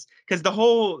ridiculous. Because the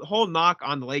whole knock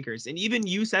on the Lakers, and even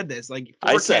you said this, like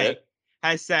 4K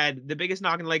has said the biggest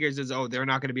knock on the Lakers is, they're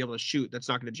not going to be able to shoot. That's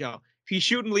not going to gel. If he's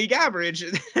shooting league average,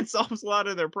 that solves a lot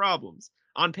of their problems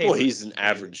on paper. Well, he's an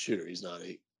average shooter. He's not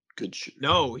a good shooter.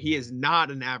 No, he is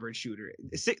not an average shooter.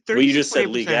 Well, you just said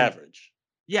league average.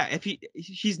 Yeah, if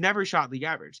he's never shot league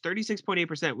average.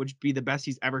 36.8% would be the best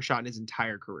he's ever shot in his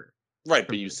entire career. Right,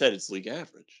 but you said it's league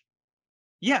average.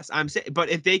 Yes, I'm saying, but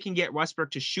if they can get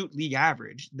Westbrook to shoot league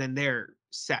average, then they're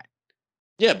set.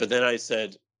 Yeah, but then I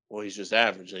said, well, he's just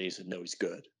average, and you said, no, he's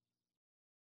good.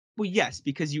 Well, yes,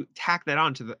 because you tack that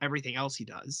on to everything else he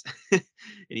does. And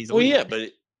he's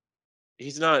but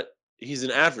he's not. He's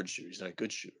an average shooter. He's not a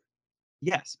good shooter.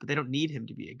 Yes, but they don't need him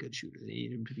to be a good shooter. They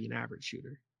need him to be an average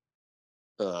shooter.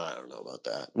 I don't know about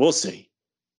that. We'll see.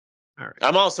 All right.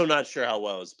 I'm also not sure how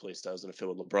well his play style is going to fit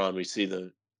with LeBron. We see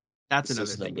the That's another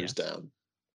assist thing. numbers Yeah. down.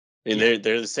 And Yeah.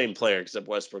 they're the same player except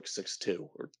Westbrook's 6'2"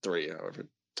 or 3, however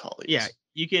tall he is. Yeah.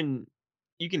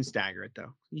 You can stagger it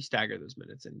though. You stagger those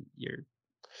minutes and you're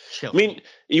I chilling. mean,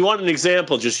 you want an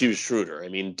example? Just use Schroeder. I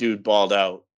mean, dude balled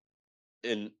out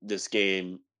in this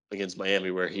game against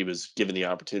Miami where he was given the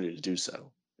opportunity to do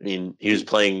so. I mean, he was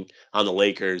playing on the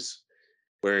Lakers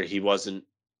where he wasn't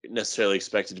necessarily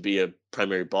expected to be a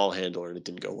primary ball handler, and it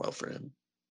didn't go well for him.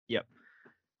 Yep.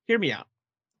 Hear me out.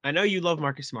 I know you love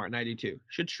Marcus Smart, and I do too.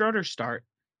 Should Schroeder start?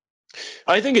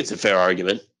 I think it's a fair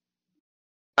argument.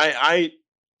 I'd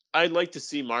like to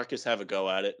see Marcus have a go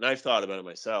at it, and I've thought about it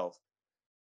myself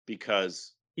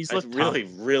because He's I looked really,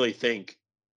 tough. really think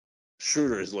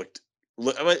Schroeder has looked.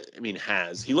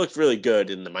 He looked really good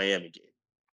in the Miami game.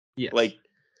 Yes. Like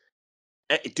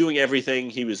doing everything.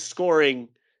 He was scoring,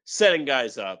 setting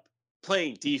guys up,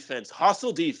 playing defense,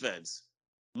 hostile defense,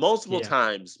 multiple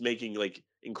times, making like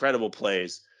incredible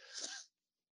plays.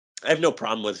 I have no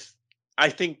problem with. I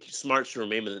think Smart should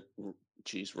remain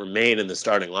in the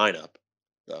starting lineup,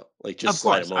 though. Like just Of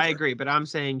slide course, him over. I agree, but I'm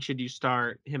saying should you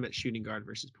start him at shooting guard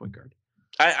versus point guard?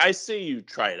 I say you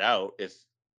try it out if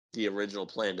the original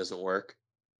plan doesn't work.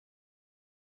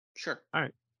 Sure. All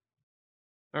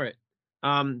right.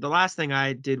 The last thing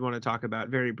I did want to talk about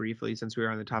very briefly, since we were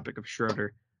on the topic of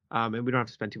Schroeder, and we don't have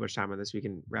to spend too much time on this, we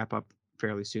can wrap up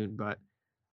fairly soon. But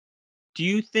do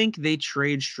you think they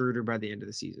trade Schroeder by the end of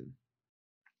the season,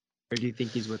 or do you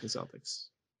think he's with the Celtics?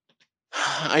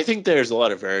 I think there's a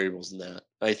lot of variables in that.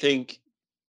 I think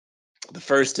the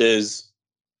first is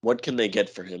what can they get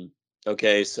for him?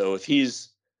 Okay, so if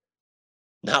he's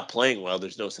not playing well,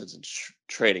 there's no sense in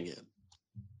trading him.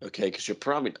 Okay, because you're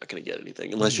probably not going to get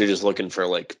anything unless you're just looking for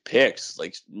like picks,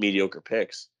 like mediocre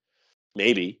picks.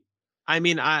 Maybe. I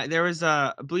mean, there was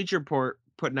a Bleacher Report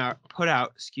put out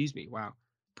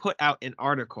an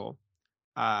article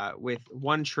with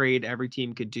one trade every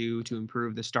team could do to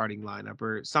improve the starting lineup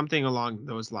or something along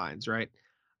those lines, right?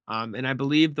 And I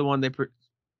believe the one they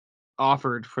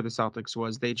offered for the Celtics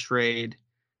was they trade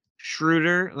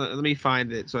Schroeder. Let me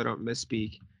find it so I don't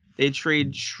misspeak. They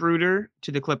trade Schroeder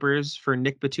to the Clippers for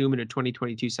Nick Batum and a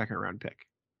 2022 second round pick.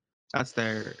 That's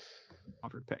their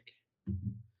offered pick.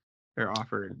 Their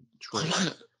offered trade.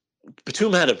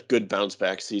 Batum had a good bounce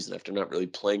back season after not really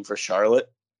playing for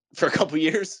Charlotte for a couple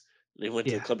years. He went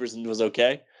to the Clippers and was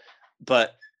okay.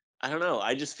 But I don't know.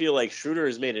 I just feel like Schroeder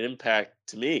has made an impact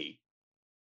to me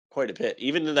quite a bit.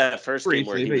 Even in that first game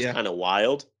where he was kind of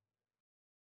wild.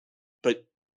 But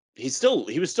he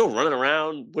was still running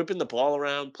around, whipping the ball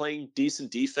around, playing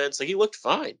decent defense. Like he looked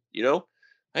fine, I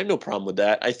have no problem with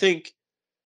that. I think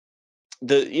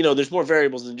there's more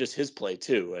variables than just his play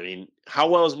too. I mean, how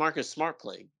well is Marcus Smart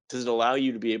playing? Does it allow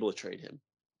you to be able to trade him?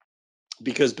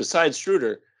 Because besides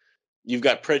Schroeder, you've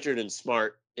got Pritchard and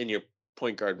Smart in your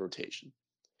point guard rotation.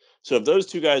 So if those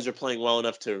two guys are playing well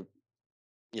enough to,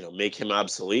 make him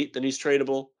obsolete, then he's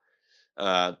tradable.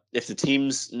 If the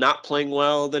team's not playing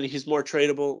well, then he's more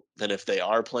tradable than if they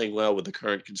are playing well with the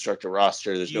current constructed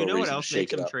roster. There's no reason to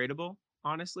shake it up. What else makes him tradable?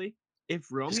 Honestly, if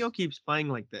Romeo keeps playing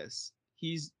like this,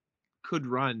 could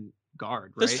run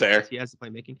guard, right? That's fair. He has the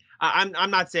playmaking.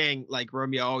 I'm not saying like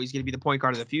Romeo he's going to be the point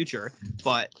guard of the future,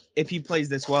 but if he plays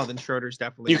this well, then Schroeder's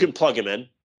definitely you can plug him in.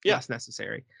 Yeah, less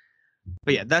necessary.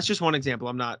 But yeah, that's just one example.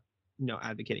 I'm not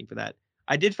advocating for that.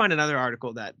 I did find another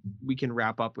article that we can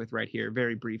wrap up with right here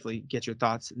very briefly. Get your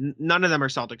thoughts. None of them are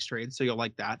Celtics trades, so you'll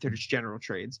like that. They're just general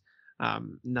trades.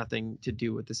 Nothing to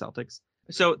do with the Celtics.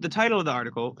 So the title of the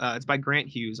article, it's by Grant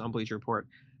Hughes on Bleacher Report.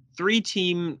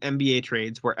 3-team NBA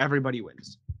trades where everybody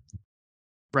wins.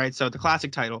 Right? So the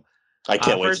classic title. I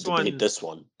can't wait to debate this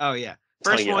one. Oh, yeah.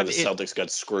 First one, the Celtics got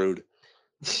screwed.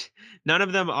 None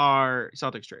of them are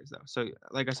Celtics trades, though. So,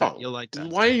 like I said, you'll like that.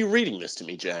 Why are you reading this to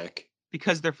me, Jack?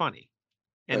 Because they're funny.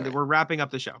 And we're wrapping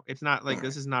up the show. It's not like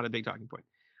this is not a big talking point.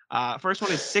 First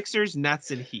one is Sixers,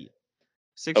 Nets, and Heat.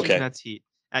 Sixers, Nets, Heat.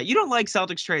 You don't like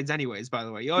Celtics trades anyways, by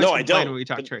the way. You always complain when we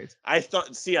talk trades. I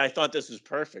thought this was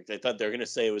perfect. I thought they were going to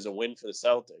say it was a win for the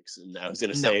Celtics. And I was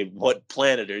going to say, what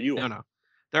planet are you on? No.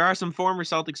 There are some former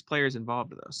Celtics players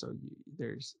involved, though. So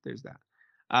there's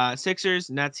that. Sixers,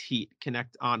 Nets, Heat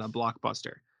connect on a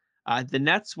blockbuster. The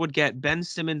Nets would get Ben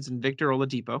Simmons and Victor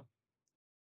Oladipo.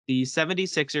 The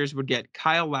 76ers would get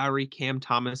Kyle Lowry, Cam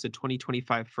Thomas, a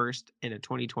 2025 first and a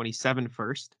 2027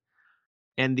 first.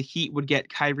 And the Heat would get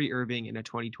Kyrie Irving in a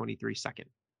 2023 second.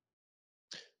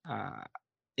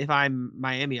 If I'm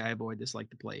Miami, I avoid this like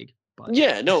the plague. But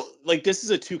yeah, no, like this is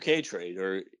a 2K trade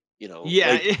or,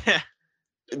 Yeah, like, yeah.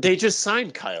 They just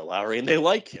signed Kyle Lowry and they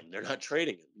like him. They're not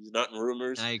trading him. He's not in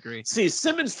rumors. I agree. See,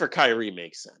 Simmons for Kyrie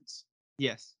makes sense.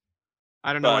 Yes.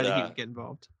 I don't know why But the Heat would get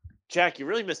involved. Jack, you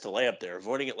really missed a layup there,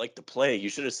 avoiding it like the play. You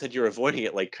should have said you're avoiding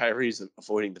it like Kyrie's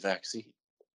avoiding the vaccine.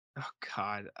 Oh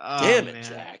God. Oh, Damn it, man.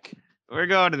 Jack. We're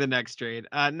going to the next trade.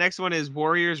 Next one is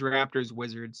Warriors, Raptors,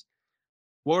 Wizards.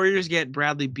 Warriors get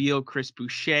Bradley Beal, Chris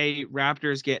Boucher.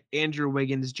 Raptors get Andrew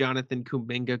Wiggins, Jonathan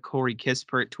Kuminga, Corey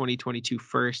Kispert, 2022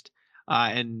 first,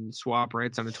 and swap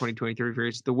rights on a 2023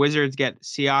 first. The Wizards get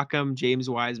Siakam, James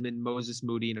Wiseman, Moses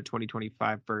Moody, and a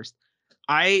 2025 first.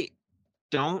 I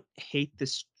don't hate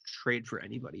this trade for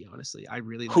anybody, honestly. I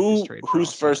really like this trade.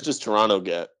 Who's first does Toronto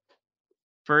get?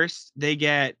 First, they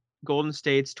get Golden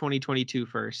State's 2022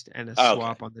 first and a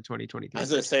swap on the 2023. I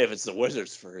was going to say, if it's the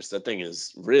Wizards first, that thing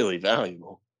is really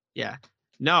valuable. Yeah.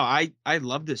 No, I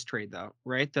love this trade, though,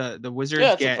 right? The Wizards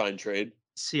that's get a fine trade.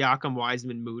 Siakam,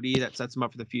 Wiseman, Moody. That sets them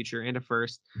up for the future and a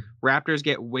first. Raptors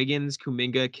get Wiggins,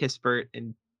 Kuminga, Kispert,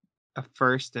 and a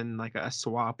first and like a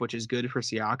swap, which is good for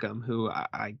Siakam, who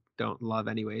I don't love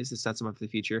anyways. It sets them up for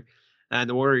the future. And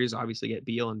the Warriors obviously get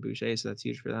Beal and Boucher, so that's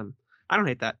huge for them. I don't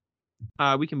hate that.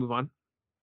 We can move on.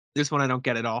 This one I don't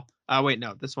get at all. Wait,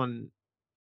 no, this one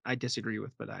I disagree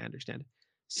with, but I understand.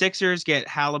 Sixers get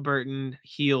Halliburton,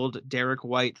 Heald, Derek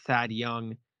White, Thad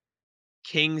Young.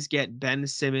 Kings get Ben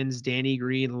Simmons, Danny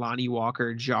Green, Lonnie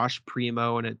Walker, Josh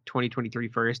Primo, and a 2023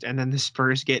 first. And then the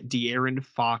Spurs get De'Aaron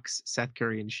Fox, Seth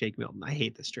Curry, and Shake Milton. I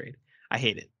hate this trade. I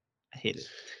hate it.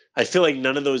 I feel like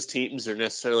none of those teams are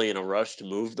necessarily in a rush to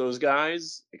move those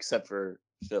guys, except for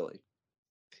Philly.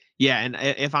 Yeah, and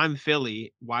if I'm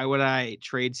Philly, why would I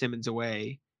trade Simmons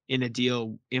away in a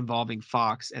deal involving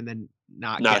Fox and then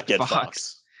not get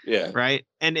Fox? Yeah. Right?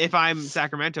 And if I'm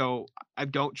Sacramento, I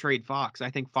don't trade Fox.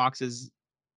 I think Fox is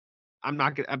I'm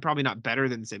probably not better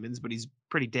than Simmons, but he's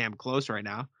pretty damn close right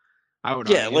now. I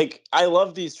would argue. Like I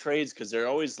love these trades because they're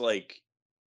always like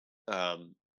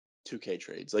 2K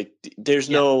trades. Like there's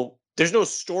no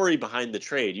story behind the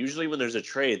trade. Usually when there's a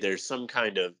trade, there's some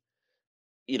kind of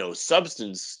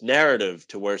substance narrative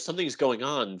to where something's going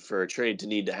on for a trade to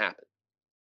need to happen.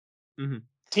 Mm-hmm.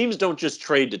 Teams don't just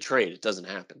trade to trade. It doesn't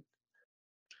happen.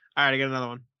 All right, I got another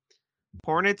one.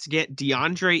 Hornets get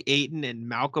DeAndre Ayton and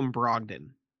Malcolm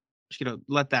Brogdon. Just going to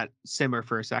let that simmer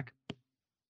for a sec.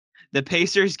 The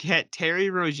Pacers get Terry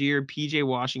Rozier, PJ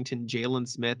Washington, Jalen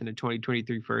Smith, and a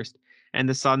 2023 first. And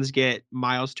the Suns get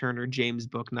Miles Turner, James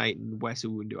Bouknight, and Wes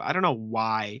Iwundu. I don't know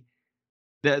why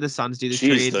the Suns do this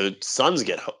trade. The Suns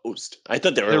get hosed. I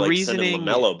thought they were sending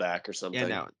LaMelo back or something. Yeah,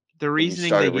 no. The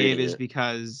reasoning they gave is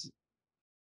because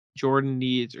Ayton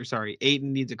needs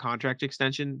a contract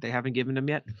extension. They haven't given him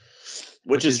yet.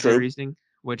 Which is true. Reasoning,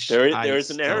 which there is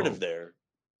a narrative there.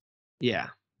 Yeah,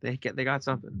 they got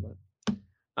something.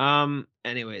 But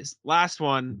anyways, last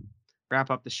one.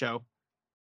 Wrap up the show.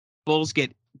 Bulls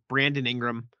get Brandon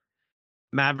Ingram.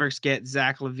 Mavericks get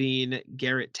Zach LaVine,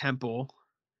 Garrett Temple.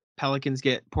 Pelicans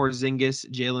get Porzingis,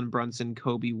 Jalen Brunson,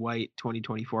 Kobe White,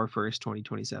 2024 first,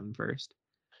 2027 first.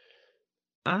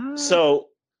 So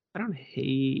I don't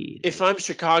hate if I'm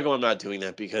Chicago, I'm not doing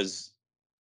that because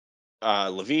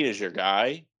LaVine is your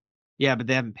guy. Yeah, but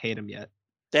they haven't paid him yet.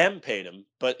 They haven't paid him,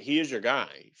 but he is your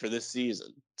guy for this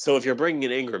season. So if you're bringing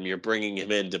in Ingram, you're bringing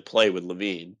him in to play with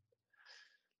LaVine.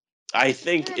 I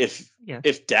think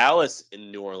if Dallas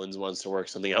in New Orleans wants to work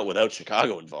something out without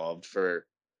Chicago involved for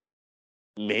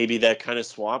maybe that kind of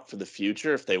swap for the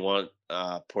future, if they want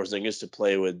Porzingis to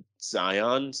play with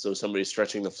Zion, so somebody's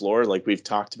stretching the floor like we've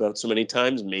talked about so many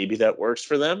times, maybe that works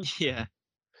for them. Yeah.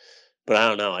 But I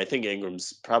don't know. I think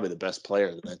Ingram's probably the best player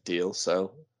in that deal,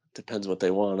 so it depends what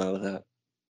they want out of that.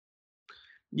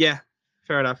 Yeah,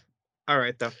 fair enough. All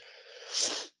right, though.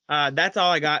 That's all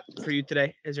I got for you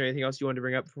today. Is there anything else you wanted to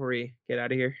bring up before we get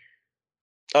out of here?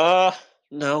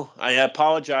 No. I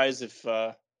apologize if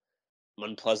I'm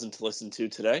unpleasant to listen to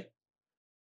today.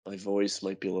 My voice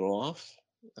might be a little off.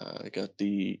 I got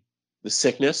the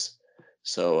sickness,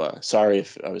 so sorry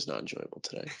if I was not enjoyable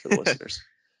today for the listeners.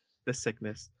 The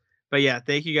sickness. But yeah,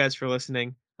 thank you guys for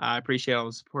listening. I appreciate all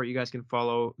the support. You guys can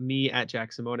follow me at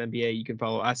Jack Simone NBA. You can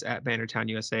follow us at Bannertown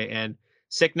USA. And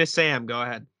Sickness Sam, go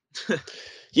ahead.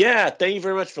 Yeah, thank you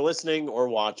very much for listening or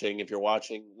watching. If you're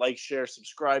watching, like, share,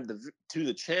 subscribe to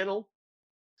the channel.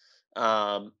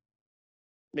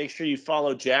 Make sure you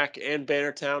follow Jack and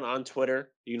Bannertown on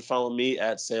Twitter. You can follow me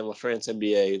at Sam LaFrance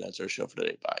NBA. That's our show for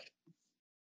today. Bye.